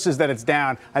services that it's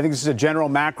down. I think this is a general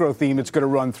macro theme that's going to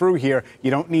run through here.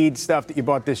 You don't need stuff that you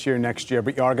bought this year, next year,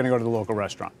 but you are going to go to the local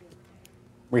restaurant.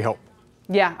 We hope.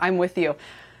 Yeah, I'm with you.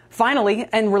 Finally,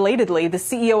 and relatedly, the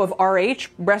CEO of RH,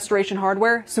 Restoration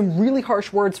Hardware, some really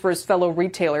harsh words for his fellow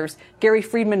retailers. Gary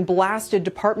Friedman blasted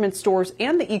department stores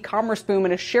and the e-commerce boom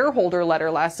in a shareholder letter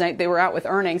last night. They were out with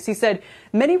earnings. He said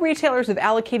many retailers have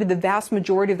allocated the vast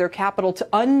majority of their capital to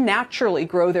unnaturally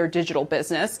grow their digital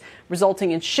business,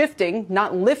 resulting in shifting,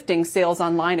 not lifting sales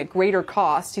online at greater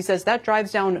cost. He says that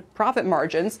drives down profit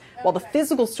margins, while the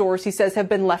physical stores, he says, have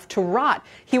been left to rot.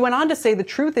 He went on to say the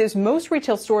truth is most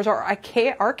retail stores are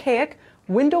archaic,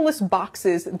 windowless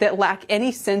boxes that lack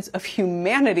any sense of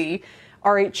humanity.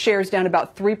 RH shares down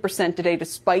about 3% today,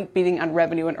 despite beating on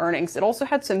revenue and earnings. It also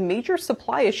had some major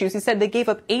supply issues. He said they gave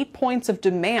up 8 points of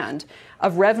demand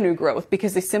of revenue growth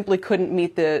because they simply couldn't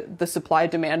meet the supply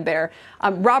demand there.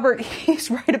 Robert,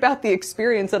 he's right about the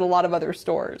experience at a lot of other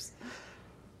stores.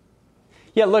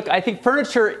 Yeah, look, I think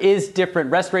furniture is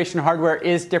different. Restoration Hardware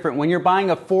is different. When you're buying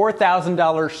a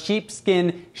 $4,000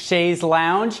 sheepskin chaise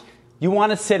lounge, you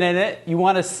want to sit in it, you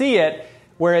want to see it.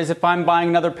 Whereas if I'm buying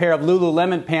another pair of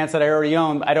Lululemon pants that I already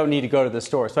own, I don't need to go to the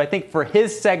store. So I think for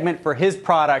his segment, for his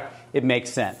product, it makes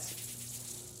sense.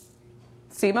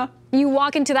 Seema? You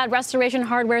walk into that Restoration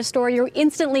Hardware store, you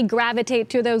instantly gravitate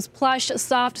to those plush,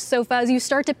 soft sofas. You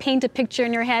start to paint a picture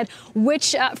in your head.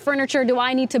 Which furniture do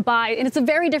I need to buy? And it's a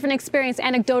very different experience,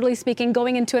 anecdotally speaking,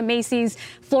 going into a Macy's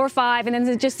floor 5 and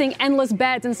then just seeing endless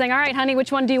beds and saying, all right, honey,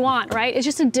 which one do you want, right? It's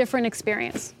just a different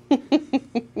experience.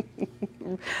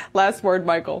 Last word,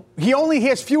 Michael. He only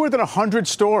has fewer than 100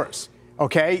 stores.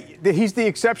 Okay, he's the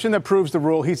exception that proves the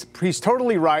rule. He's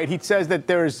totally right. He says that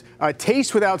there's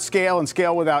taste without scale and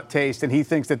scale without taste, and he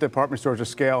thinks that department stores are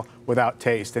scale without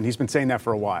taste, and he's been saying that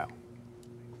for a while.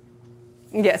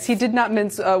 Yes, he did not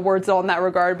mince words at all in that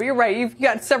regard. But you're right. You've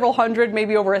got several hundred,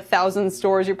 maybe over 1,000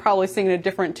 stores. You're probably singing a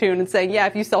different tune and saying, yeah,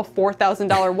 if you sell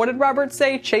 $4,000, what did Robert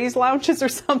say? Chaise lounges or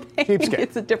something?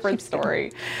 It's a different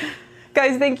story.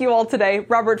 Guys, thank you all today.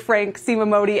 Robert Frank, Seema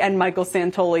Modi, and Michael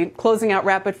Santoli, closing out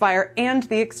Rapid Fire and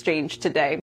The Exchange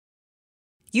today.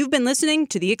 You've been listening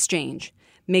to The Exchange.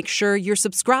 Make sure you're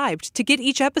subscribed to get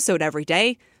each episode every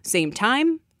day. Same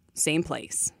time, same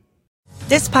place.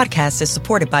 This podcast is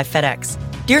supported by FedEx.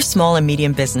 Dear small and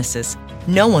medium businesses,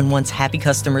 no one wants happy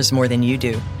customers more than you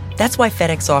do. That's why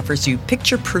FedEx offers you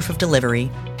picture proof of delivery,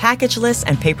 packageless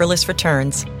and paperless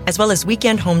returns, as well as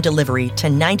weekend home delivery to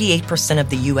 98% of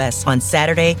the U.S. on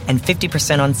Saturday and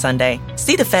 50% on Sunday.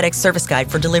 See the FedEx service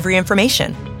guide for delivery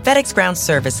information. FedEx Ground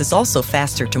service is also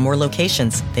faster to more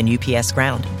locations than UPS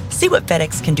Ground. See what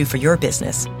FedEx can do for your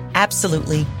business.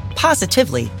 Absolutely,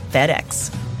 positively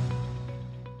FedEx.